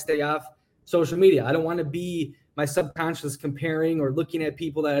that's why I stay off social media. I don't want to be my subconscious comparing or looking at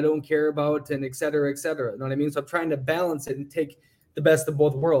people that I don't care about, and et cetera, et cetera. You know what I mean? So I'm trying to balance it and take the best of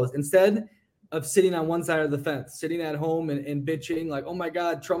both worlds instead of sitting on one side of the fence, sitting at home and bitching like, oh my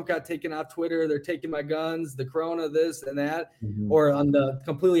God, Trump got taken off Twitter. They're taking my guns, the corona, this and that. Or on the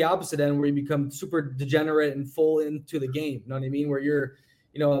completely opposite end where you become super degenerate and full into the game. You know what I mean? Where you're,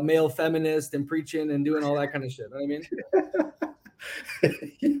 a male feminist and preaching and doing all that kind of shit. You know what I mean?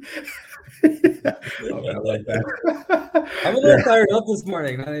 I like that. I'm a little fired up this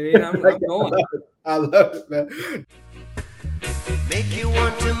morning. You know what I mean, I'm going. I love it, man. Make you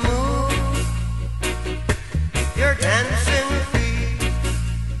want to move your dancing feet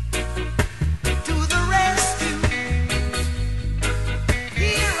to the rescue.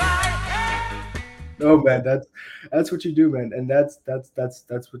 Here I am. No, man, that's what you do, man, and that's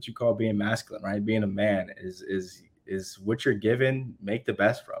what you call being masculine, right? Being a man is what you're given, make the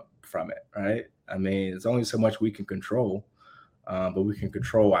best from it, right? I mean, it's only so much we can control, but we can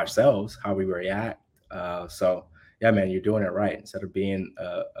control ourselves, how we react. So yeah, man, you're doing it right. Instead of being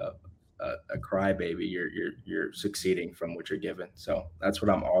a crybaby, you're succeeding from what you're given. So that's what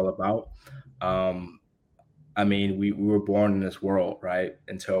I'm all about. I mean, we were born in this world, right?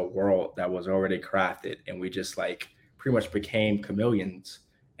 Into a world that was already crafted, and we just like pretty much became chameleons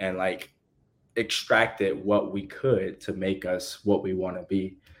and like extracted what we could to make us what we want to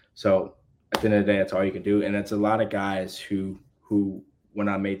be. So at the end of the day, that's all you can do. And it's a lot of guys who when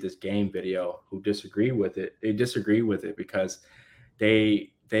I made this game video, who disagree with it. They disagree with it because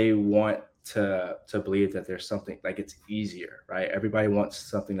they want to believe that there's something like it's easier, right? Everybody wants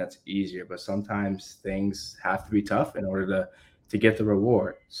something that's easier, but sometimes things have to be tough in order to get the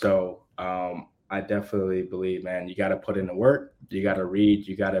reward. So I definitely believe, man, you got to put in the work, you got to read,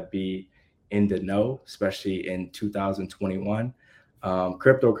 you got to be in the know, especially in 2021.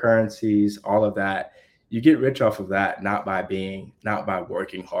 Cryptocurrencies, all of that, you get rich off of that, not by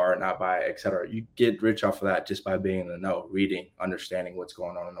working hard, not by et cetera. You get rich off of that just by being in the know, reading, understanding what's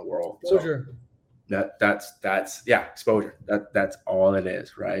going on in the world. Exposure. That's exposure. That's all it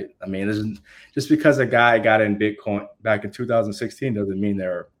is, right? I mean, it isn't just because a guy got in Bitcoin back in 2016 doesn't mean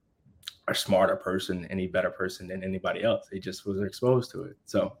they're a smarter person, any better person than anybody else. They just was exposed to it.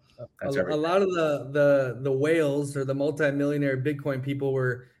 So that's a lot of the whales or the multimillionaire Bitcoin people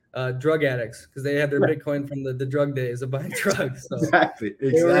were drug addicts because they had their Bitcoin from the drug days of buying drugs. So exactly.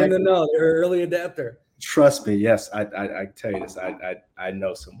 They were in the know. They were an early adapter. Trust me. Yes, I tell you this. I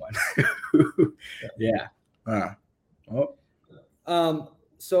know someone. Yeah.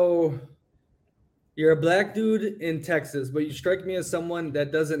 So you're a black dude in Texas, but you strike me as someone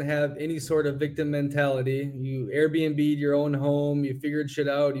that doesn't have any sort of victim mentality. You Airbnb'd your own home, you figured shit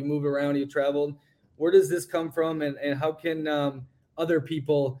out, you moved around, you traveled. Where does this come from, and how can other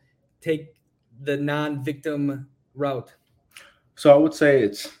people take the non-victim route? So I would say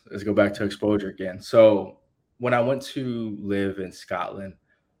let's go back to exposure again. So when I went to live in Scotland,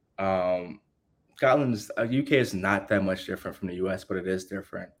 UK is not that much different from the US, but it is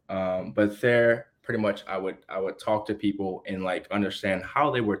different. But there, pretty much, I would talk to people and like understand how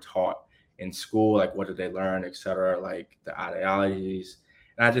they were taught in school, like what did they learn, etc., like the ideologies,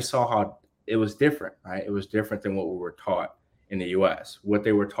 and I just saw how it was different, right? It was different than what we were taught in the US. What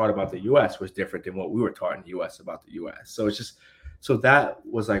they were taught about the US was different than what we were taught in the US about the US. So that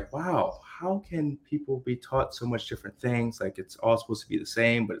was like, wow, how can people be taught so much different things? Like it's all supposed to be the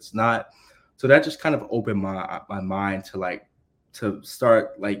same, but it's not. So that just kind of opened my mind to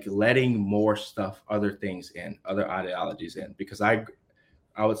start like letting more stuff, other things in, other ideologies in, because I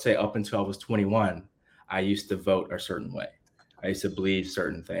would say up until I was 21, I used to vote a certain way. I used to believe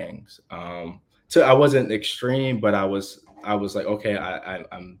certain things. So I wasn't extreme, but I was like, okay,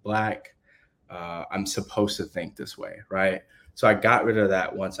 I'm black. I'm supposed to think this way, right? So I got rid of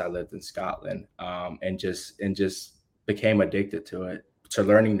that once I lived in Scotland, and just became addicted to it, to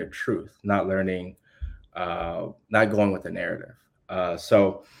learning the truth, not going with the narrative.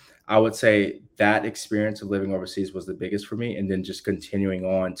 So I would say that experience of living overseas was the biggest for me, and then just continuing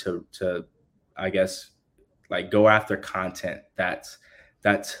on to I guess like go after content that's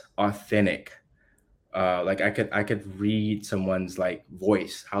authentic. Like I could read someone's like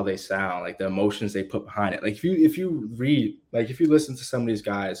voice, how they sound, like the emotions they put behind it. Like if you listen to some of these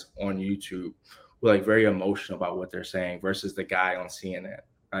guys on YouTube who are like very emotional about what they're saying versus the guy on CNN,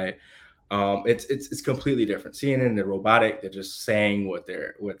 right? It's completely different. CNN, they're robotic. They're just saying what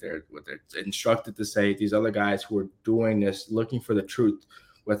they're instructed to say. These other guys who are doing this, looking for the truth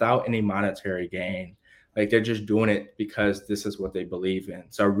without any monetary gain. Like they're just doing it because this is what they believe in.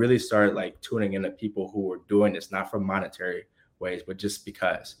 So I really started like tuning into people who were doing this, not for monetary ways, but just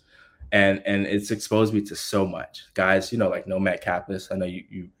because. And it's exposed me to so much. Guys, like Nomad Capitalist. I know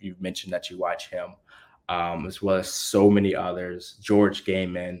you mentioned that you watch him, as well as so many others. George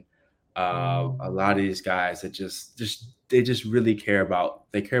Gaiman, a lot of these guys that they just really care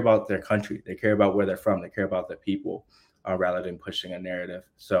about their country. They care about where they're from. They care about their people, rather than pushing a narrative.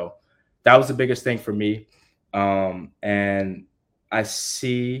 So that was the biggest thing for me. And I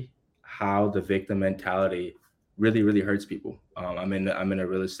see how the victim mentality really, really hurts people. I'm in a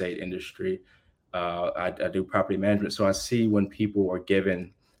real estate industry. I do property management. So I see when people are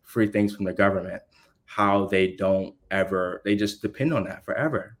given free things from the government, how they just depend on that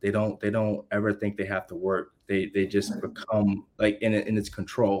forever. They don't ever think they have to work. They just become like in its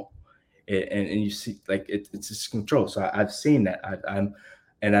control. And you see like it's just control. So I've seen that.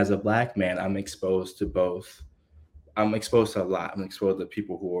 And as a black man, I'm exposed to both. I'm exposed to a lot. I'm exposed to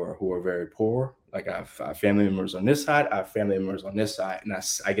people who are very poor. Like I have family members on this side, I have family members on this side, and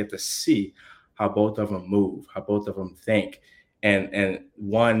I get to see how both of them move, how both of them think, and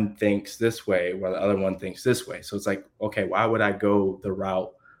one thinks this way while the other one thinks this way. So it's like, okay, why would I go the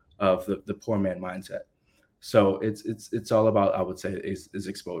route of the poor man mindset? So it's all about, I would say, is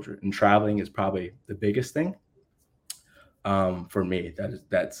exposure, and traveling is probably the biggest thing. For me,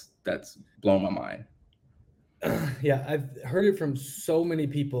 that's blown my mind. Yeah, I've heard it from so many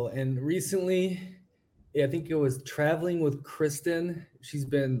people, and recently, I think it was traveling with Kristen. She's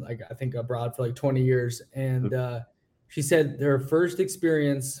been like, I think abroad for like 20 years, and she said her first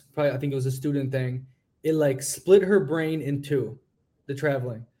experience, probably I think it was a student thing, it like split her brain in two, the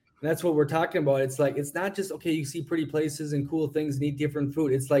traveling. And that's what we're talking about. It's like, it's not just, okay, you see pretty places and cool things and eat different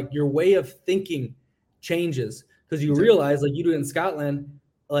food. It's like your way of thinking changes. Because you realize, like you do in Scotland,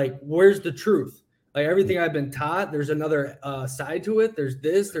 like where's the truth? Like everything I've been taught, there's another side to it. There's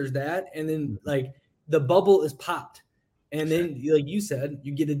this, there's that, and then like the bubble is popped, and then like you said,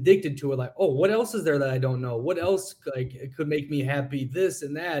 you get addicted to it. Like, oh, what else is there that I don't know? What else like it could make me happy? This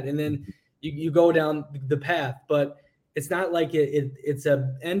and that, and then you go down the path. But it's not like it's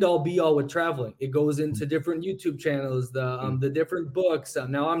a end all be all with traveling. It goes into different YouTube channels, the different books.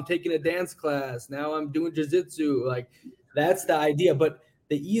 Now I'm taking a dance class. Now I'm doing jiu-jitsu. Like that's the idea. But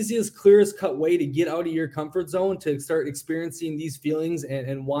the easiest, clearest cut way to get out of your comfort zone to start experiencing these feelings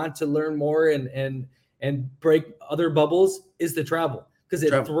and want to learn more and break other bubbles is to travel, because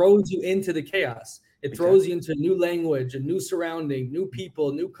it throws you into the chaos. It throws you into new language, a new surrounding, new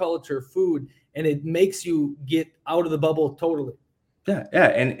people, new culture, food, and it makes you get out of the bubble totally. Yeah.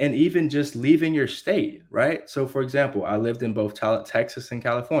 And even just leaving your state, right? So, for example, I lived in both Texas and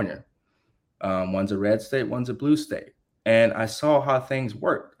California. One's a red state, one's a blue state. And I saw how things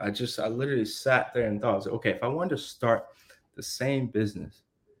worked. I literally sat there and thought, okay, if I wanted to start the same business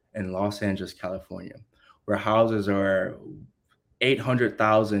in Los Angeles, California, where houses are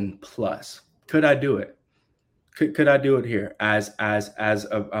 800,000 plus, could I do it? Could I do it here as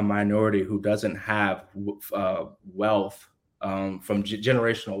a minority who doesn't have wealth from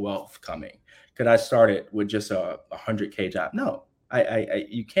generational wealth coming? Could I start it with just a 100K job? No,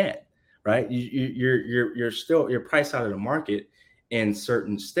 you can't. Right? You're priced out of the market in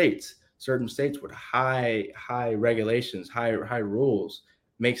certain states with high regulations, high rules,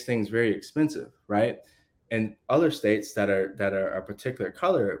 makes things very expensive, right? And other states that are a particular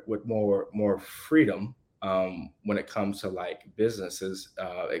color with more freedom when it comes to like businesses,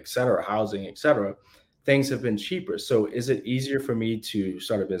 et cetera, housing, et cetera, things have been cheaper. So is it easier for me to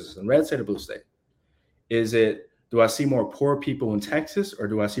start a business in red state or blue state? Do I see more poor people in Texas, or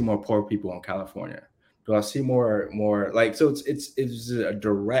do I see more poor people in California? Do I see more like, so it's a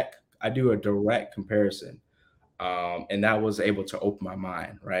direct, I do a direct comparison. And that was able to open my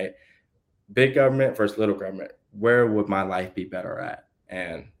mind, right? Big government versus little government. Where would my life be better at?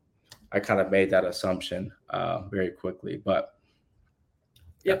 And I kind of made that assumption very quickly, but.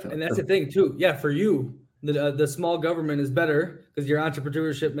 Yeah. And that's the thing too. Yeah. For you, the small government is better because your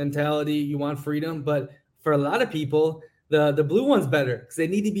entrepreneurship mentality, you want freedom, but for a lot of people, the blue one's better because they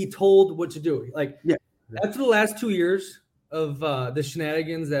need to be told what to do. Like after the last 2 years of the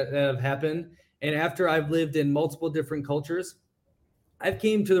shenanigans that have happened, and after I've lived in multiple different cultures, I've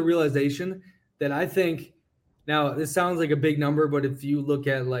came to the realization that I think, now this sounds like a big number, but if you look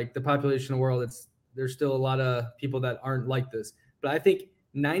at like the population of the world, there's still a lot of people that aren't like this. But I think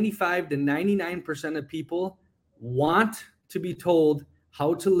 95 to 99% of people want to be told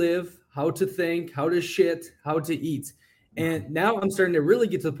how to live, how to think, how to shit, how to eat. And now I'm starting to really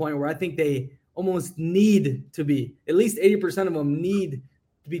get to the point where I think they almost need to be, at least 80% of them need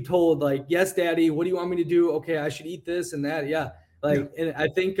to be told like, yes, daddy, what do you want me to do? Okay, I should eat this and that. Yeah. And I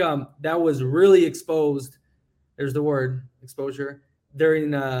think that was really exposed. There's the word, exposure,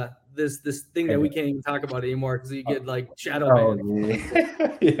 during this thing that we can't even talk about anymore because you get like shadow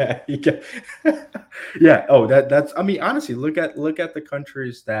banned. Yeah, you get yeah. Oh, that's. I mean, honestly, look at the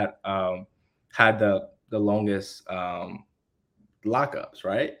countries that had the longest lockups,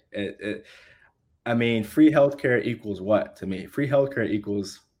 right? I mean, free healthcare equals what to me? Free healthcare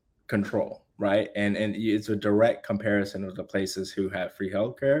equals control, right? And it's a direct comparison of the places who have free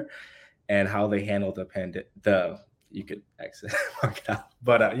healthcare and how they handle you could exit mark it out,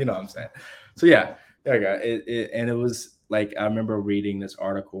 but you know what I'm saying. So yeah, there you go. And it was like, I remember reading this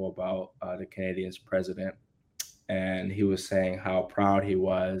article about the Canadian president, and he was saying how proud he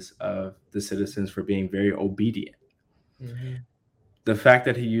was of the citizens for being very obedient. Mm-hmm. The fact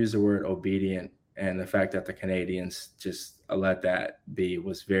that he used the word obedient and the fact that the Canadians just let that be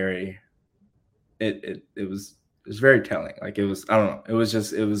was very, it was very telling. Like it was, I don't know.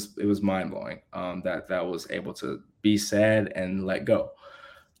 It was mind blowing that was able to be said and let go.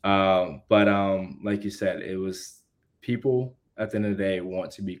 But like you said, it was people at the end of the day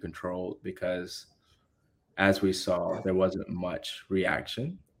want to be controlled because, as we saw, there wasn't much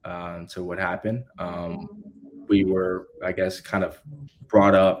reaction to what happened. We were, I guess, kind of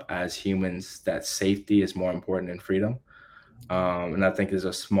brought up as humans that safety is more important than freedom. And I think there's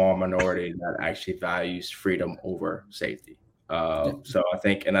a small minority that actually values freedom over safety. So I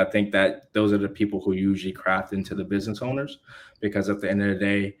think that those are the people who usually craft into the business owners, because at the end of the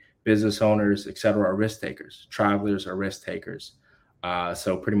day, business owners, et cetera, are risk takers. Travelers are risk takers.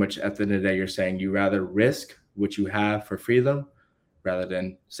 So pretty much at the end of the day, you're saying you rather risk what you have for freedom rather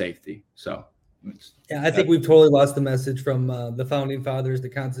than safety. So yeah, I think we've totally lost the message from the founding fathers, the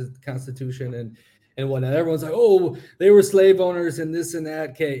Constitution and whatnot. Everyone's like, oh, they were slave owners and this and that.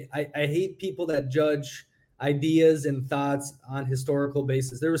 Okay, I hate people that judge ideas and thoughts on historical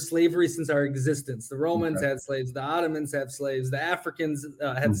basis. There was slavery since our existence. The Romans had slaves. The Ottomans had slaves. The Africans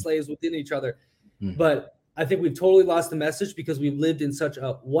had slaves within each other. But I think we've totally lost the message because we've lived in such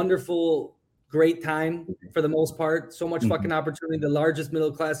a wonderful great time for the most part. So much fucking opportunity. The largest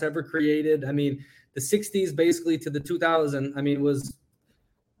middle class ever created. I mean, the 60s basically to the 2000, I mean, was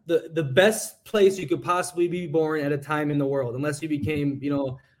the best place you could possibly be born at a time in the world, unless you became, you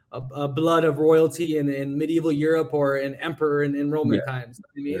know, a blood of royalty in medieval Europe or an emperor in Roman times.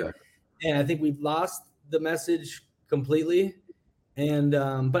 You know what I mean? And I think we've lost the message completely. And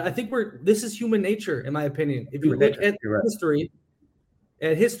but I think this is human nature, in my opinion. If you look at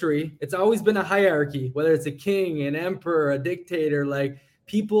history, it's always been a hierarchy, whether it's a king, an emperor, a dictator. Like,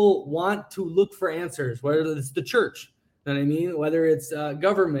 people want to look for answers, whether it's the church, you know what I mean? Whether it's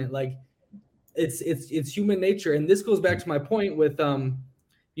government, like it's human nature. And this goes back to my point with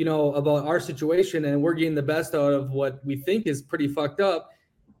you know, about our situation, and we're getting the best out of what we think is pretty fucked up.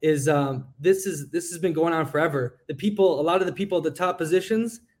 Is this has been going on forever. A lot of the people at the top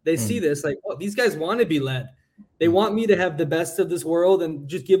positions, they see this like, oh, these guys want to be led. They want me to have the best of this world and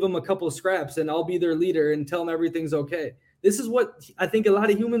just give them a couple of scraps and I'll be their leader and tell them everything's okay. This is what I think a lot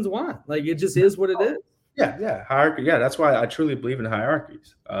of humans want. Like, it just is what it is. Yeah, hierarchy. Yeah, that's why I truly believe in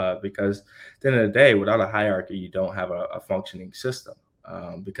hierarchies. Because at the end of the day, without a hierarchy, you don't have a functioning system.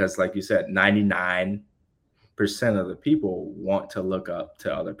 Because, like you said, 99% of the people want to look up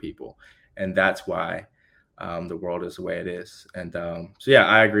to other people, and that's why the world is the way it is. And so yeah,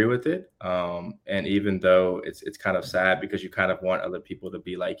 I agree with it. And even though it's kind of sad, because you kind of want other people to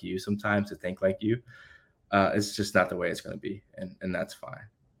be like you sometimes, to think like you, it's just not the way it's going to be, and that's fine.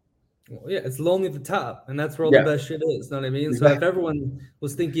 Well, yeah, it's lonely at the top, and that's where all the best shit is. You know what I mean? Exactly. So if everyone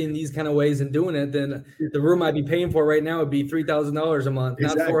was thinking these kind of ways and doing it, then the room I'd be paying for right now would be $3,000 a month,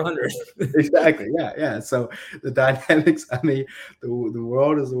 not $400. Exactly. Yeah. So the dynamics. I mean, the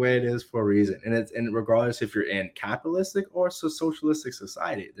world is the way it is for a reason, and regardless if you're in capitalistic or socialistic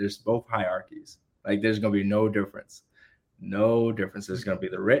society, there's both hierarchies. Like, there's going to be no difference. No difference. There's going to be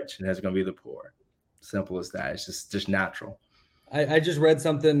the rich and there's going to be the poor. Simple as that. It's just natural. I just read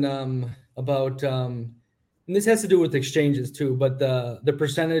something about, and this has to do with exchanges too, but the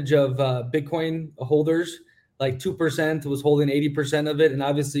percentage of Bitcoin holders, like 2% was holding 80% of it. And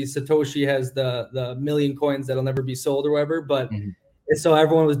obviously Satoshi has the million coins that'll never be sold or whatever. But so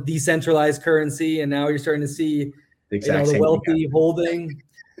everyone was decentralized currency. And now you're starting to see the wealthy holding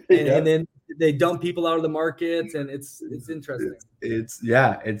and then they dump people out of the market. And it's interesting.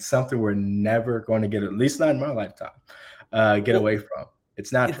 It's something we're never going to get, at least not in my lifetime. Get away from.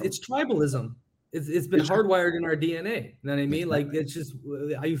 It's natural. It's tribalism. It's been hardwired in our DNA. You know what I mean? Like, it's just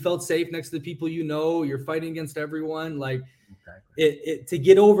how you felt safe next to the people you know. You're fighting against everyone. Like, it to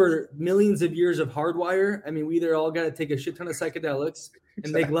get over millions of years of hardwire. I mean, we either all got to take a shit ton of psychedelics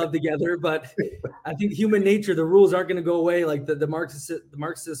and make love together. But I think human nature, the rules aren't going to go away like the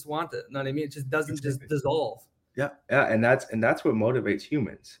Marxists want it. You know what I mean? It just doesn't just dissolve. Yeah, and that's what motivates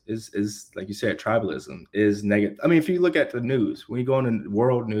humans is like you said, tribalism is negative. I mean, if you look at the news, when you go on the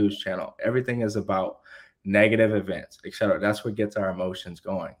world news channel, everything is about negative events, etc. That's what gets our emotions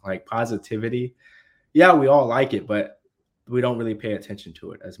going. Like, positivity, yeah, we all like it, but we don't really pay attention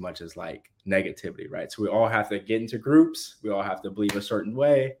to it as much as like negativity, right? So we all have to get into groups, we all have to believe a certain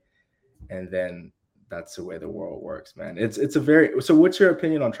way, and then that's the way the world works, man. So what's your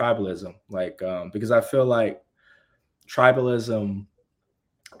opinion on tribalism? Like, because I feel like tribalism,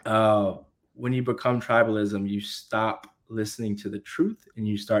 when you become tribalism, you stop listening to the truth and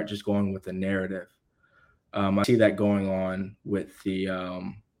you start just going with the narrative. I see that going on with the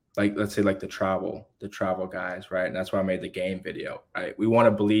like, let's say, like the travel guys, right? And that's why I made the game video, right? We want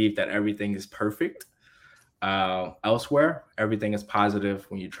to believe that everything is perfect elsewhere. Everything is positive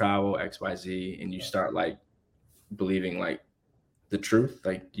when you travel XYZ, and you start like believing like the truth.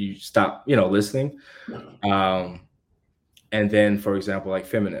 Like, you stop, listening. And then, for example, like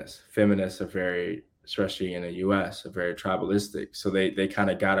feminists are very, especially in the US, are very tribalistic. So they kind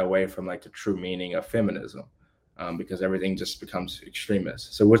of got away from like the true meaning of feminism, because everything just becomes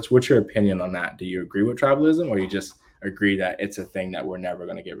extremist. So what's your opinion on that? Do you agree with tribalism, or you just agree that it's a thing that we're never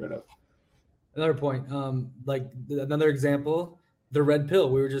going to get rid of? Another point, like another example, the red pill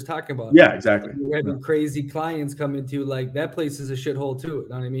we were just talking about. Yeah, exactly. We're having crazy clients come into, like, that place is a shithole too. You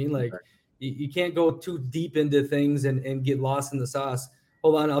know what I mean? Like, you can't go too deep into things and get lost in the sauce.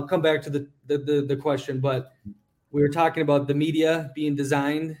 Hold on, I'll come back to the question, but we were talking about the media being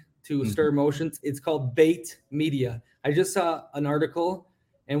designed to stir emotions. It's called bait media. I just saw an article,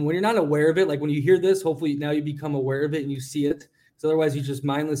 and when you're not aware of it, like when you hear this, hopefully now you become aware of it and you see it. So otherwise you're just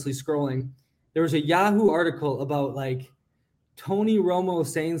mindlessly scrolling. There was a Yahoo article about like Tony Romo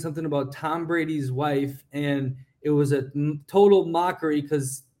saying something about Tom Brady's wife, and it was a total mockery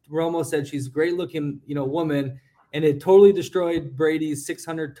because Romo said she's a great looking, woman, and it totally destroyed Brady's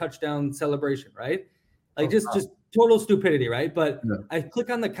 600 touchdown celebration, right? Like just total stupidity, right? But I click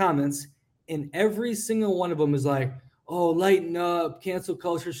on the comments, and every single one of them is like, oh, lighten up, cancel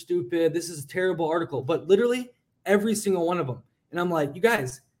culture, stupid. This is a terrible article. But literally every single one of them. And I'm like, you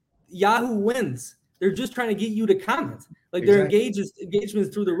guys, Yahoo wins. They're just trying to get you to comment. Like their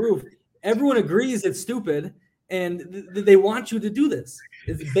engagement's through the roof. Everyone agrees it's stupid, and they want you to do this.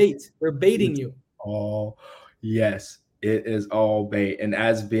 It's bait. They're baiting you. Oh, yes, it is all bait. And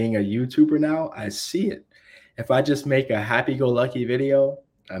as being a YouTuber now, I see it. If I just make a happy-go-lucky video,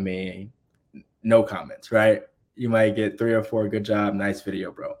 I mean, no comments, right? You might get 3 or 4, good job, nice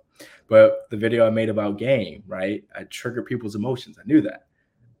video, bro. But the video I made about game, right? I triggered people's emotions. I knew that.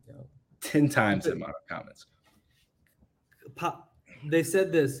 10 times the amount of comments. They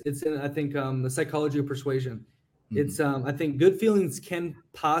said this. It's in, I think, the psychology of persuasion. It's, I think good feelings can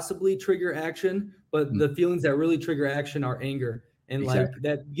possibly trigger action, but the feelings that really trigger action are anger. And like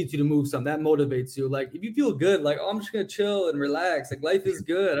that gets you to move some. That motivates you. Like if you feel good, like, oh, I'm just going to chill and relax. Like life is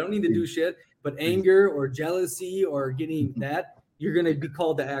good. I don't need to do shit. But anger or jealousy or getting that, you're going to be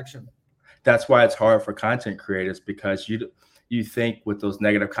called to action. That's why it's hard for content creators, because you think with those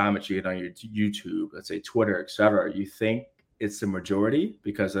negative comments you get on your YouTube, let's say Twitter, etc., you think it's the majority,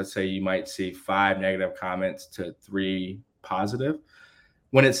 because let's say you might see 5 negative comments to 3 positive,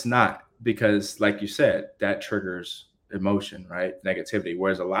 when it's not, because like you said, that triggers emotion, right? Negativity.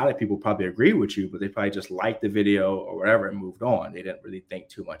 Whereas a lot of people probably agree with you, but they probably just liked the video or whatever and moved on. They didn't really think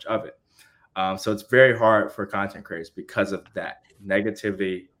too much of it. So it's very hard for content creators because of that.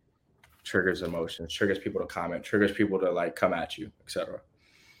 Negativity triggers emotions, triggers people to comment, triggers people to like come at you, etc.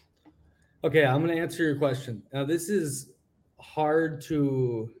 Okay, I'm going to answer your question. Now, this is hard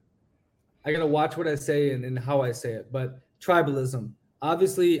to, I got to watch what I say and how I say it, but tribalism.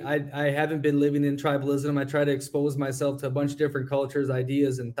 Obviously, I haven't been living in tribalism. I try to expose myself to a bunch of different cultures,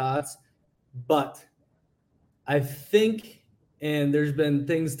 ideas, and thoughts. But I think, and there's been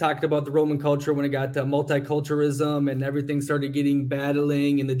things talked about the Roman culture when it got to multiculturalism and everything started getting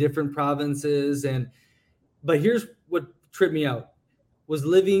battling in the different provinces. But here's what tripped me out, was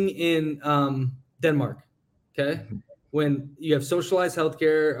living in Denmark, okay? When you have socialized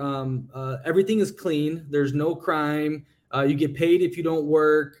healthcare, everything is clean. There's no crime. You get paid if you don't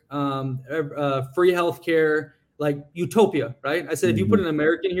work, free healthcare, like utopia, right? I said, if you put an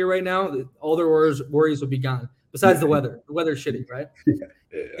American here right now, all their worries would be gone. Besides the weather. The weather's shitty, right?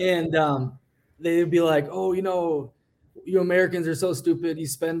 And they'd be like, oh, you Americans are so stupid. You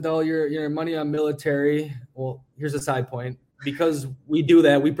spend all your money on military. Well, here's a side point. Because we do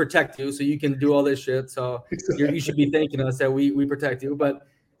that, we protect you, so you can do all this shit. So you should be thanking us that we protect you. But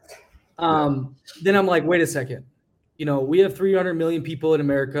then I'm like, wait a second. We have 300 million people in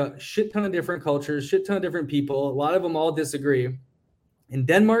America, shit ton of different cultures, shit ton of different people. A lot of them all disagree. In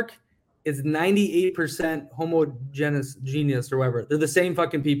Denmark, it's 98% homogeneous or whatever. They're the same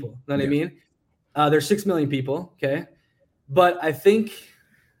fucking people. You know what I mean? There's 6 million people, okay? But I think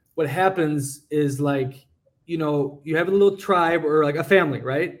what happens is like, you have a little tribe or like a family,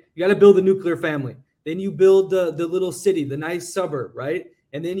 right? You got to build a nuclear family. Then you build the little city, the nice suburb, right?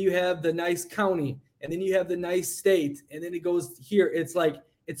 And then you have the nice county. And then you have the nice state, and then it goes here. It's like,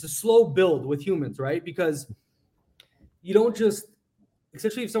 it's a slow build with humans, right? Because you don't just,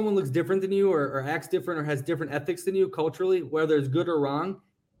 especially if someone looks different than you or acts different or has different ethics than you culturally, whether it's good or wrong,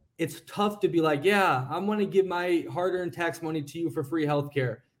 it's tough to be like, yeah, I'm going to give my hard-earned tax money to you for free healthcare.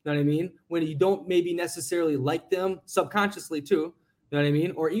 You know what I mean? When you don't maybe necessarily like them subconsciously too, you know what I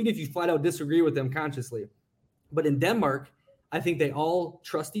mean? Or even if you flat out disagree with them consciously. But in Denmark, I think they all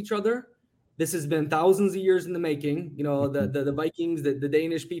trust each other. This has been thousands of years in the making. The Vikings, the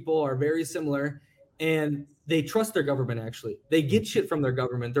Danish people are very similar, and they trust their government, actually. They get shit from their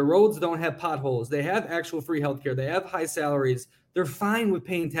government. Their roads don't have potholes. They have actual free healthcare. They have high salaries. They're fine with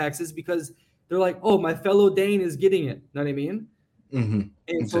paying taxes because they're like, oh, my fellow Dane is getting it. Know what I mean? Mm-hmm.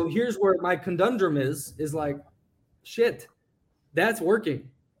 And so here's where my conundrum is like, shit, that's working.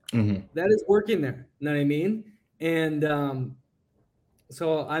 Mm-hmm. That is working there. Know what I mean? And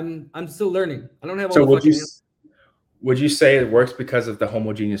so I'm still learning. I don't have all the fucking answers. Would you say it works because of the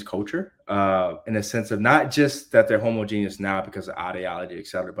homogeneous culture, in the sense of not just that they're homogeneous now because of ideology, et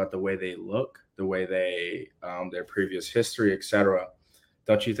cetera, but the way they look, the way they, their previous history, et cetera?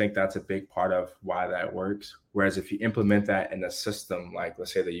 Don't you think that's a big part of why that works? Whereas if you implement that in a system like,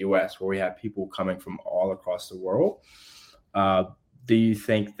 let's say, the US, where we have people coming from all across the world, do you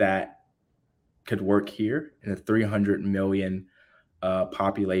think that could work here in a 300 million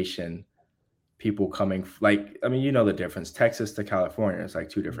population? People coming, like, I mean, the difference. Texas to California is like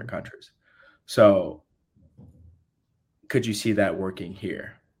 2 different countries. So could you see that working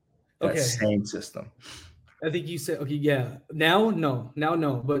here? That same system. I think you said, okay, yeah. Now,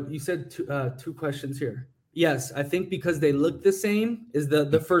 no. But you said two questions here. Yes, I think because they look the same is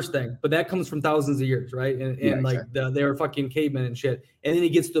the first thing, but that comes from thousands of years, right? And exactly. They're fucking cavemen and shit. And then it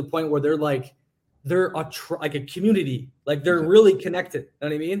gets to the point where they're like a community, like they're really connected. You know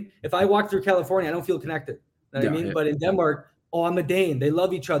what I mean? If I walk through California, I don't feel connected. You know what I mean? Yeah. But in Denmark, I'm a Dane. They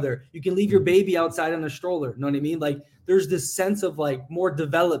love each other. You can leave your baby outside on a stroller. You know what I mean? Like there's this sense of like more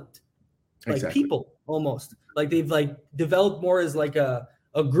developed, like people almost. Like they've like developed more as like a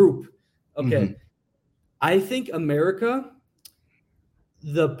group. Okay. I think America,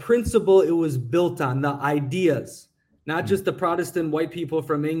 the principle it was built on, the ideas, not just the Protestant white people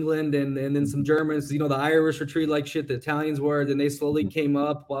from England and then some Germans, the Irish were treated like shit, the Italians were, then they slowly came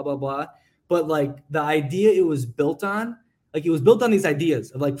up, blah, blah, blah. But like the idea it was built on, like it was built on these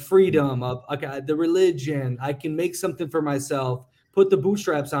ideas of like freedom, of okay, the religion, I can make something for myself, put the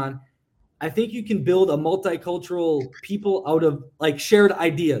bootstraps on. I think you can build a multicultural people out of like shared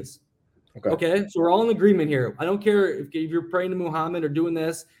ideas. Okay. So we're all in agreement here. I don't care if you're praying to Muhammad or doing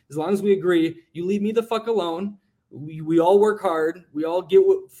this, as long as we agree, you leave me the fuck alone. We all work hard. We all get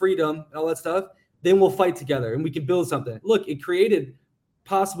freedom and all that stuff. Then we'll fight together and we can build something. Look, it created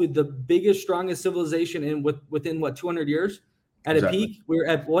possibly the biggest, strongest civilization within 200 years at a peak. We were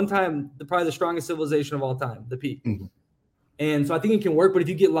at one time, probably the strongest civilization of all time, the peak. And so I think it can work, but if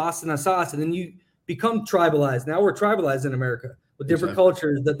you get lost in the sauce and then you become tribalized, now we're tribalized in America with different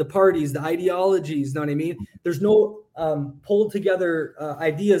cultures, the parties, the ideologies, you know what I mean? There's no pulled together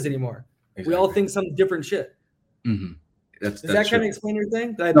ideas anymore. We all think some different shit. Does that kind of explain your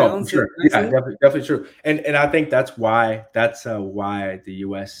thing? Did I balance it? Yeah, definitely true. And I think that's why the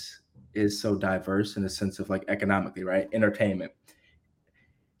U.S. is so diverse in the sense of like economically, right? Entertainment.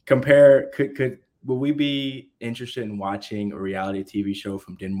 Would we be interested in watching a reality TV show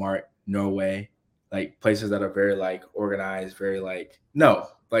from Denmark, Norway, like places that are very like organized, very like no,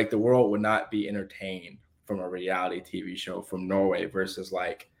 like the world would not be entertained from a reality TV show from Norway versus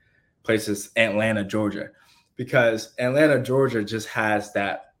like places Atlanta, Georgia. Because Atlanta, Georgia just has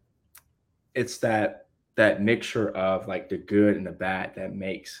that mixture of like the good and the bad that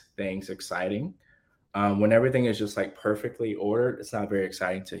makes things exciting. When everything is just like perfectly ordered, it's not very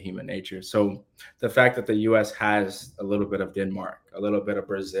exciting to human nature. So the fact that the U.S. has a little bit of Denmark, a little bit of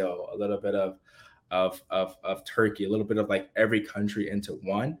Brazil, a little bit of Turkey, a little bit of like every country into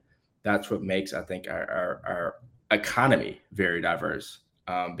one, that's what makes, I think, our economy very diverse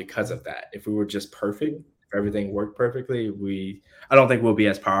because of that. If we were just perfect, if everything worked perfectly, I don't think we'll be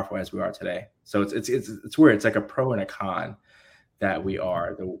as powerful as we are today. So it's weird. It's like a pro and a con that we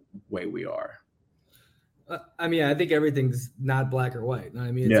are the way we are. I mean, I think everything's not black or white. I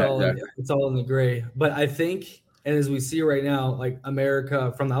mean, it's all in the gray. But I think, and as we see right now, like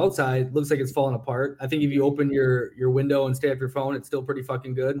America from the outside looks like it's falling apart. I think if you open your window and stay off your phone, it's still pretty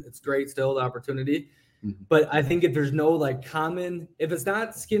fucking good. It's great still, the opportunity. But I think if there's no like common, if it's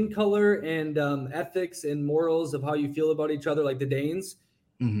not skin color and ethics and morals of how you feel about each other, like the Danes,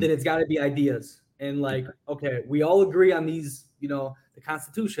 then it's got to be ideas. And like, okay, we all agree on these, the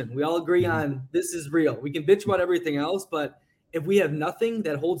Constitution. We all agree on this is real. We can bitch about everything else, but if we have nothing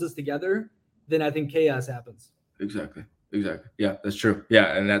that holds us together, then I think chaos happens. Exactly. Yeah, that's true.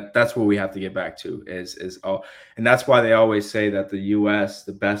 Yeah, and that's what we have to get back to is all, and that's why they always say that the U.S.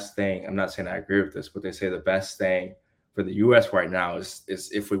 the best thing. I'm not saying I agree with this, but they say the best thing for the U.S. right now is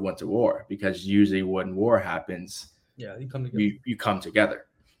if we went to war, because usually when war happens, you come together. You come together.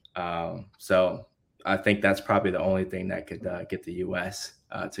 So I think that's probably the only thing that could get the U.S.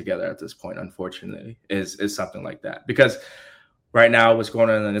 Together at this point, unfortunately, is something like that. Because right now, what's going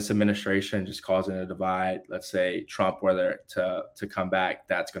on in this administration just causing a divide. Let's say Trump, whether to come back,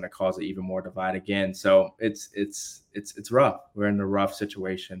 that's going to cause an even more divide again. So it's rough. We're in a rough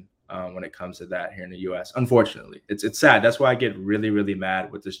situation when it comes to that here in the U.S. Unfortunately, it's sad. That's why I get really, really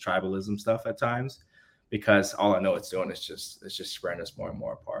mad with this tribalism stuff at times, because all I know it's doing is just spreading us more and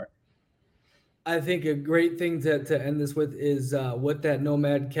more apart. I think a great thing to end this with is what that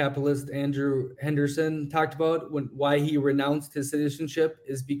Nomad Capitalist Andrew Henderson talked about why he renounced his citizenship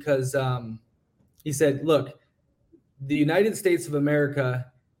is because he said, look, the United States of America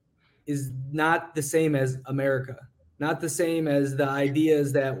is not the same as America, not the same as the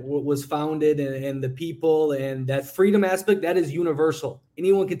ideas that was founded and the people and that freedom aspect that is universal.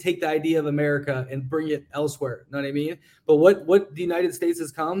 Anyone can take the idea of America and bring it elsewhere. You know what I mean? But what the United States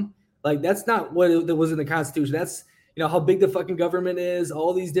has come, like, that's not what it was in the Constitution. That's, how big the fucking government is,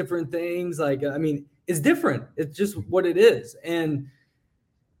 all these different things. Like, I mean, it's different. It's just what it is. And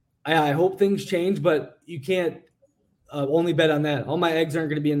I hope things change, but you can't only bet on that. All my eggs aren't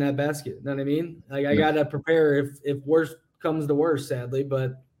going to be in that basket. You know what I mean? Like I got to prepare if worst comes to worst, sadly.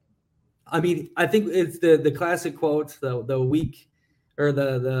 But I mean, I think it's the classic quote, the weak or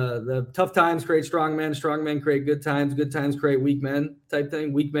the tough times create strong men create good times create weak men type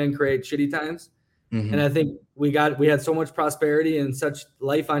thing. Weak men create shitty times. Mm-hmm. And I think we had so much prosperity and such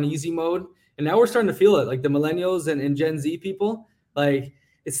life on easy mode. And now we're starting to feel it, like the millennials and Gen Z people, like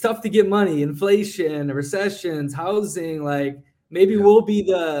it's tough to get money, inflation, recessions, housing. Like maybe we'll be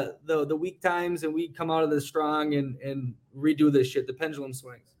the weak times and we come out of this strong and redo this shit. The pendulum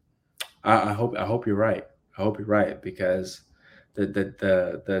swings. I hope you're right. I hope you're right, because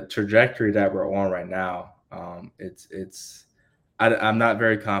the trajectory that we're on right now, I'm not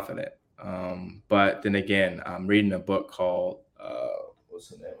very confident. But then again, I'm reading a book called what's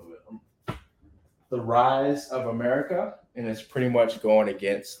the name of it? The Rise of America, and it's pretty much going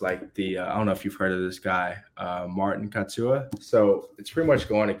against like the I don't know if you've heard of this guy, Martin Katsua. So it's pretty much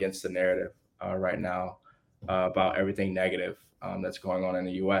going against the narrative right now about everything negative that's going on in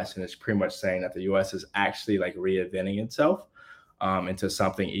the U.S. And it's pretty much saying that the U.S. is actually like reinventing itself into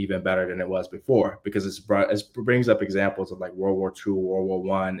something even better than it was before, because it brings up examples of like World War II, World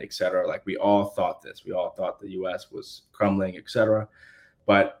War I, et cetera. Like we all thought this. We all thought the U.S. was crumbling, et cetera.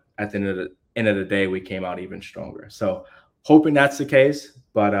 But at the end of the day, we came out even stronger. So hoping that's the case.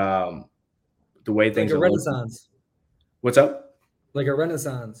 But the way things like a are renaissance. What's up? Like a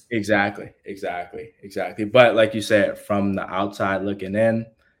renaissance. Exactly. But like you said, from the outside looking in,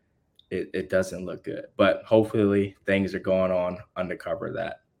 it doesn't look good. But hopefully things are going on undercover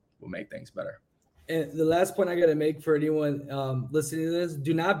that will make things better. And the last point I got to make for anyone listening to this,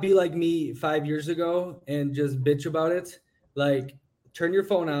 do not be like me 5 years ago and just bitch about it. Like, turn your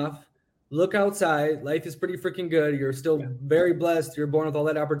phone off, look outside. Life is pretty freaking good. You're still very blessed. You're born with all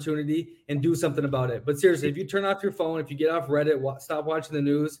that opportunity, and do something about it. But seriously, if you turn off your phone, if you get off Reddit, stop watching the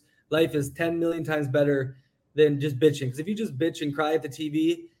news, life is 10 million times better than just bitching. Because if you just bitch and cry at the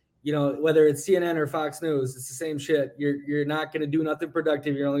TV, you know, whether it's CNN or Fox News, it's the same shit. You're not going to do nothing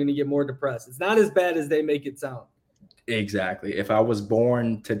productive. You're only going to get more depressed. It's not as bad as they make it sound. Exactly. If I was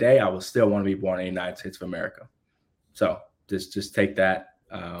born today, I would still want to be born in the United States of America. So just take that,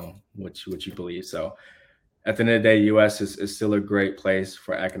 what you believe. So at the end of the day, U.S. is still a great place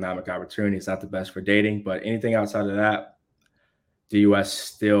for economic opportunity. It's not the best for dating, but anything outside of that, the U.S.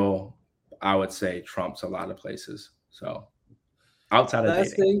 still, I would say, trumps a lot of places. So outside of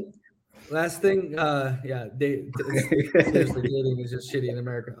dating. Last thing, seriously, dating is just shitty in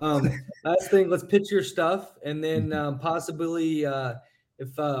America. Last thing, let's pitch your stuff, and then possibly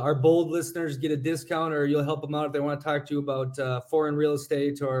if our bold listeners get a discount, or you'll help them out if they want to talk to you about foreign real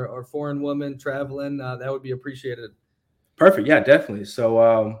estate or foreign women traveling, that would be appreciated. Perfect. Yeah, definitely.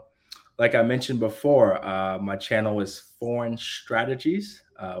 So like I mentioned before, my channel is Foreign Strategies.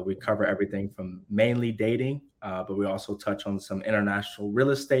 We cover everything from mainly dating, but we also touch on some international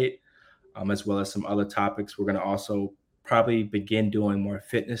real estate, as well as some other topics. We're going to also probably begin doing more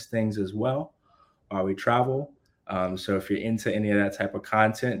fitness things as well while we travel. So if you're into any of that type of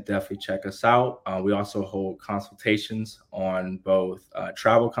content, definitely check us out. We also hold consultations on both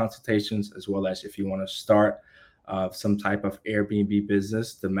travel consultations, as well as if you want to start some type of Airbnb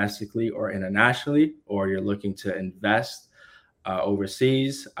business domestically or internationally, or you're looking to invest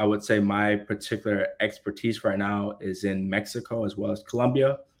overseas. I would say my particular expertise right now is in Mexico as well as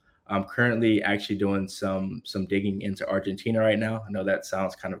Colombia. I'm currently actually doing some digging into Argentina right now. I know that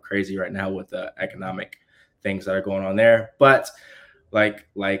sounds kind of crazy right now with the economic things that are going on there, but like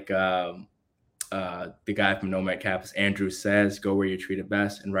the guy from Nomad Capitalist, Andrew, says, go where you're treated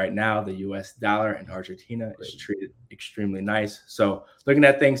best. And right now, the US dollar in Argentina is treated extremely nice. So looking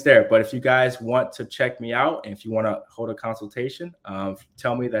at things there. But if you guys want to check me out, and if you want to hold a consultation,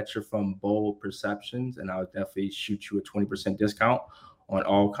 tell me that you're from Bold Perceptions, and I'll definitely shoot you a 20% discount on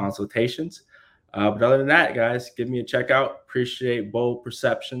all consultations. But other than that, guys, give me a check out. Appreciate Bold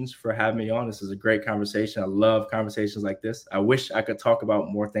Perceptions for having me on. This is a great conversation. I love conversations like this. I wish I could talk about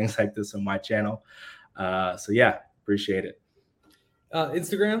more things like this on my channel. So yeah, appreciate it.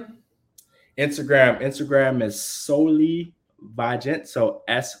 Instagram is Soli Vagent. So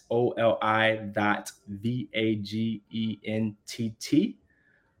SOLI.VAGENTT.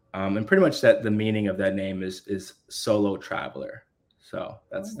 And pretty much that the meaning of that name is solo traveler. So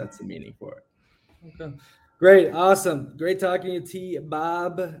that's the meaning for it. Okay. Great. Awesome. Great talking to you,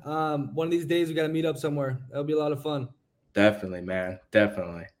 TBob. One of these days we got to meet up somewhere. That'll be a lot of fun. Definitely, man.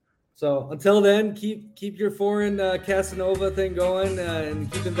 Definitely. So until then, keep your foreign Casanova thing going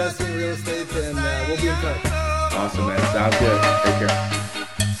and keep investing in real estate, and we'll be in touch. Awesome, man. Sounds good. Take care.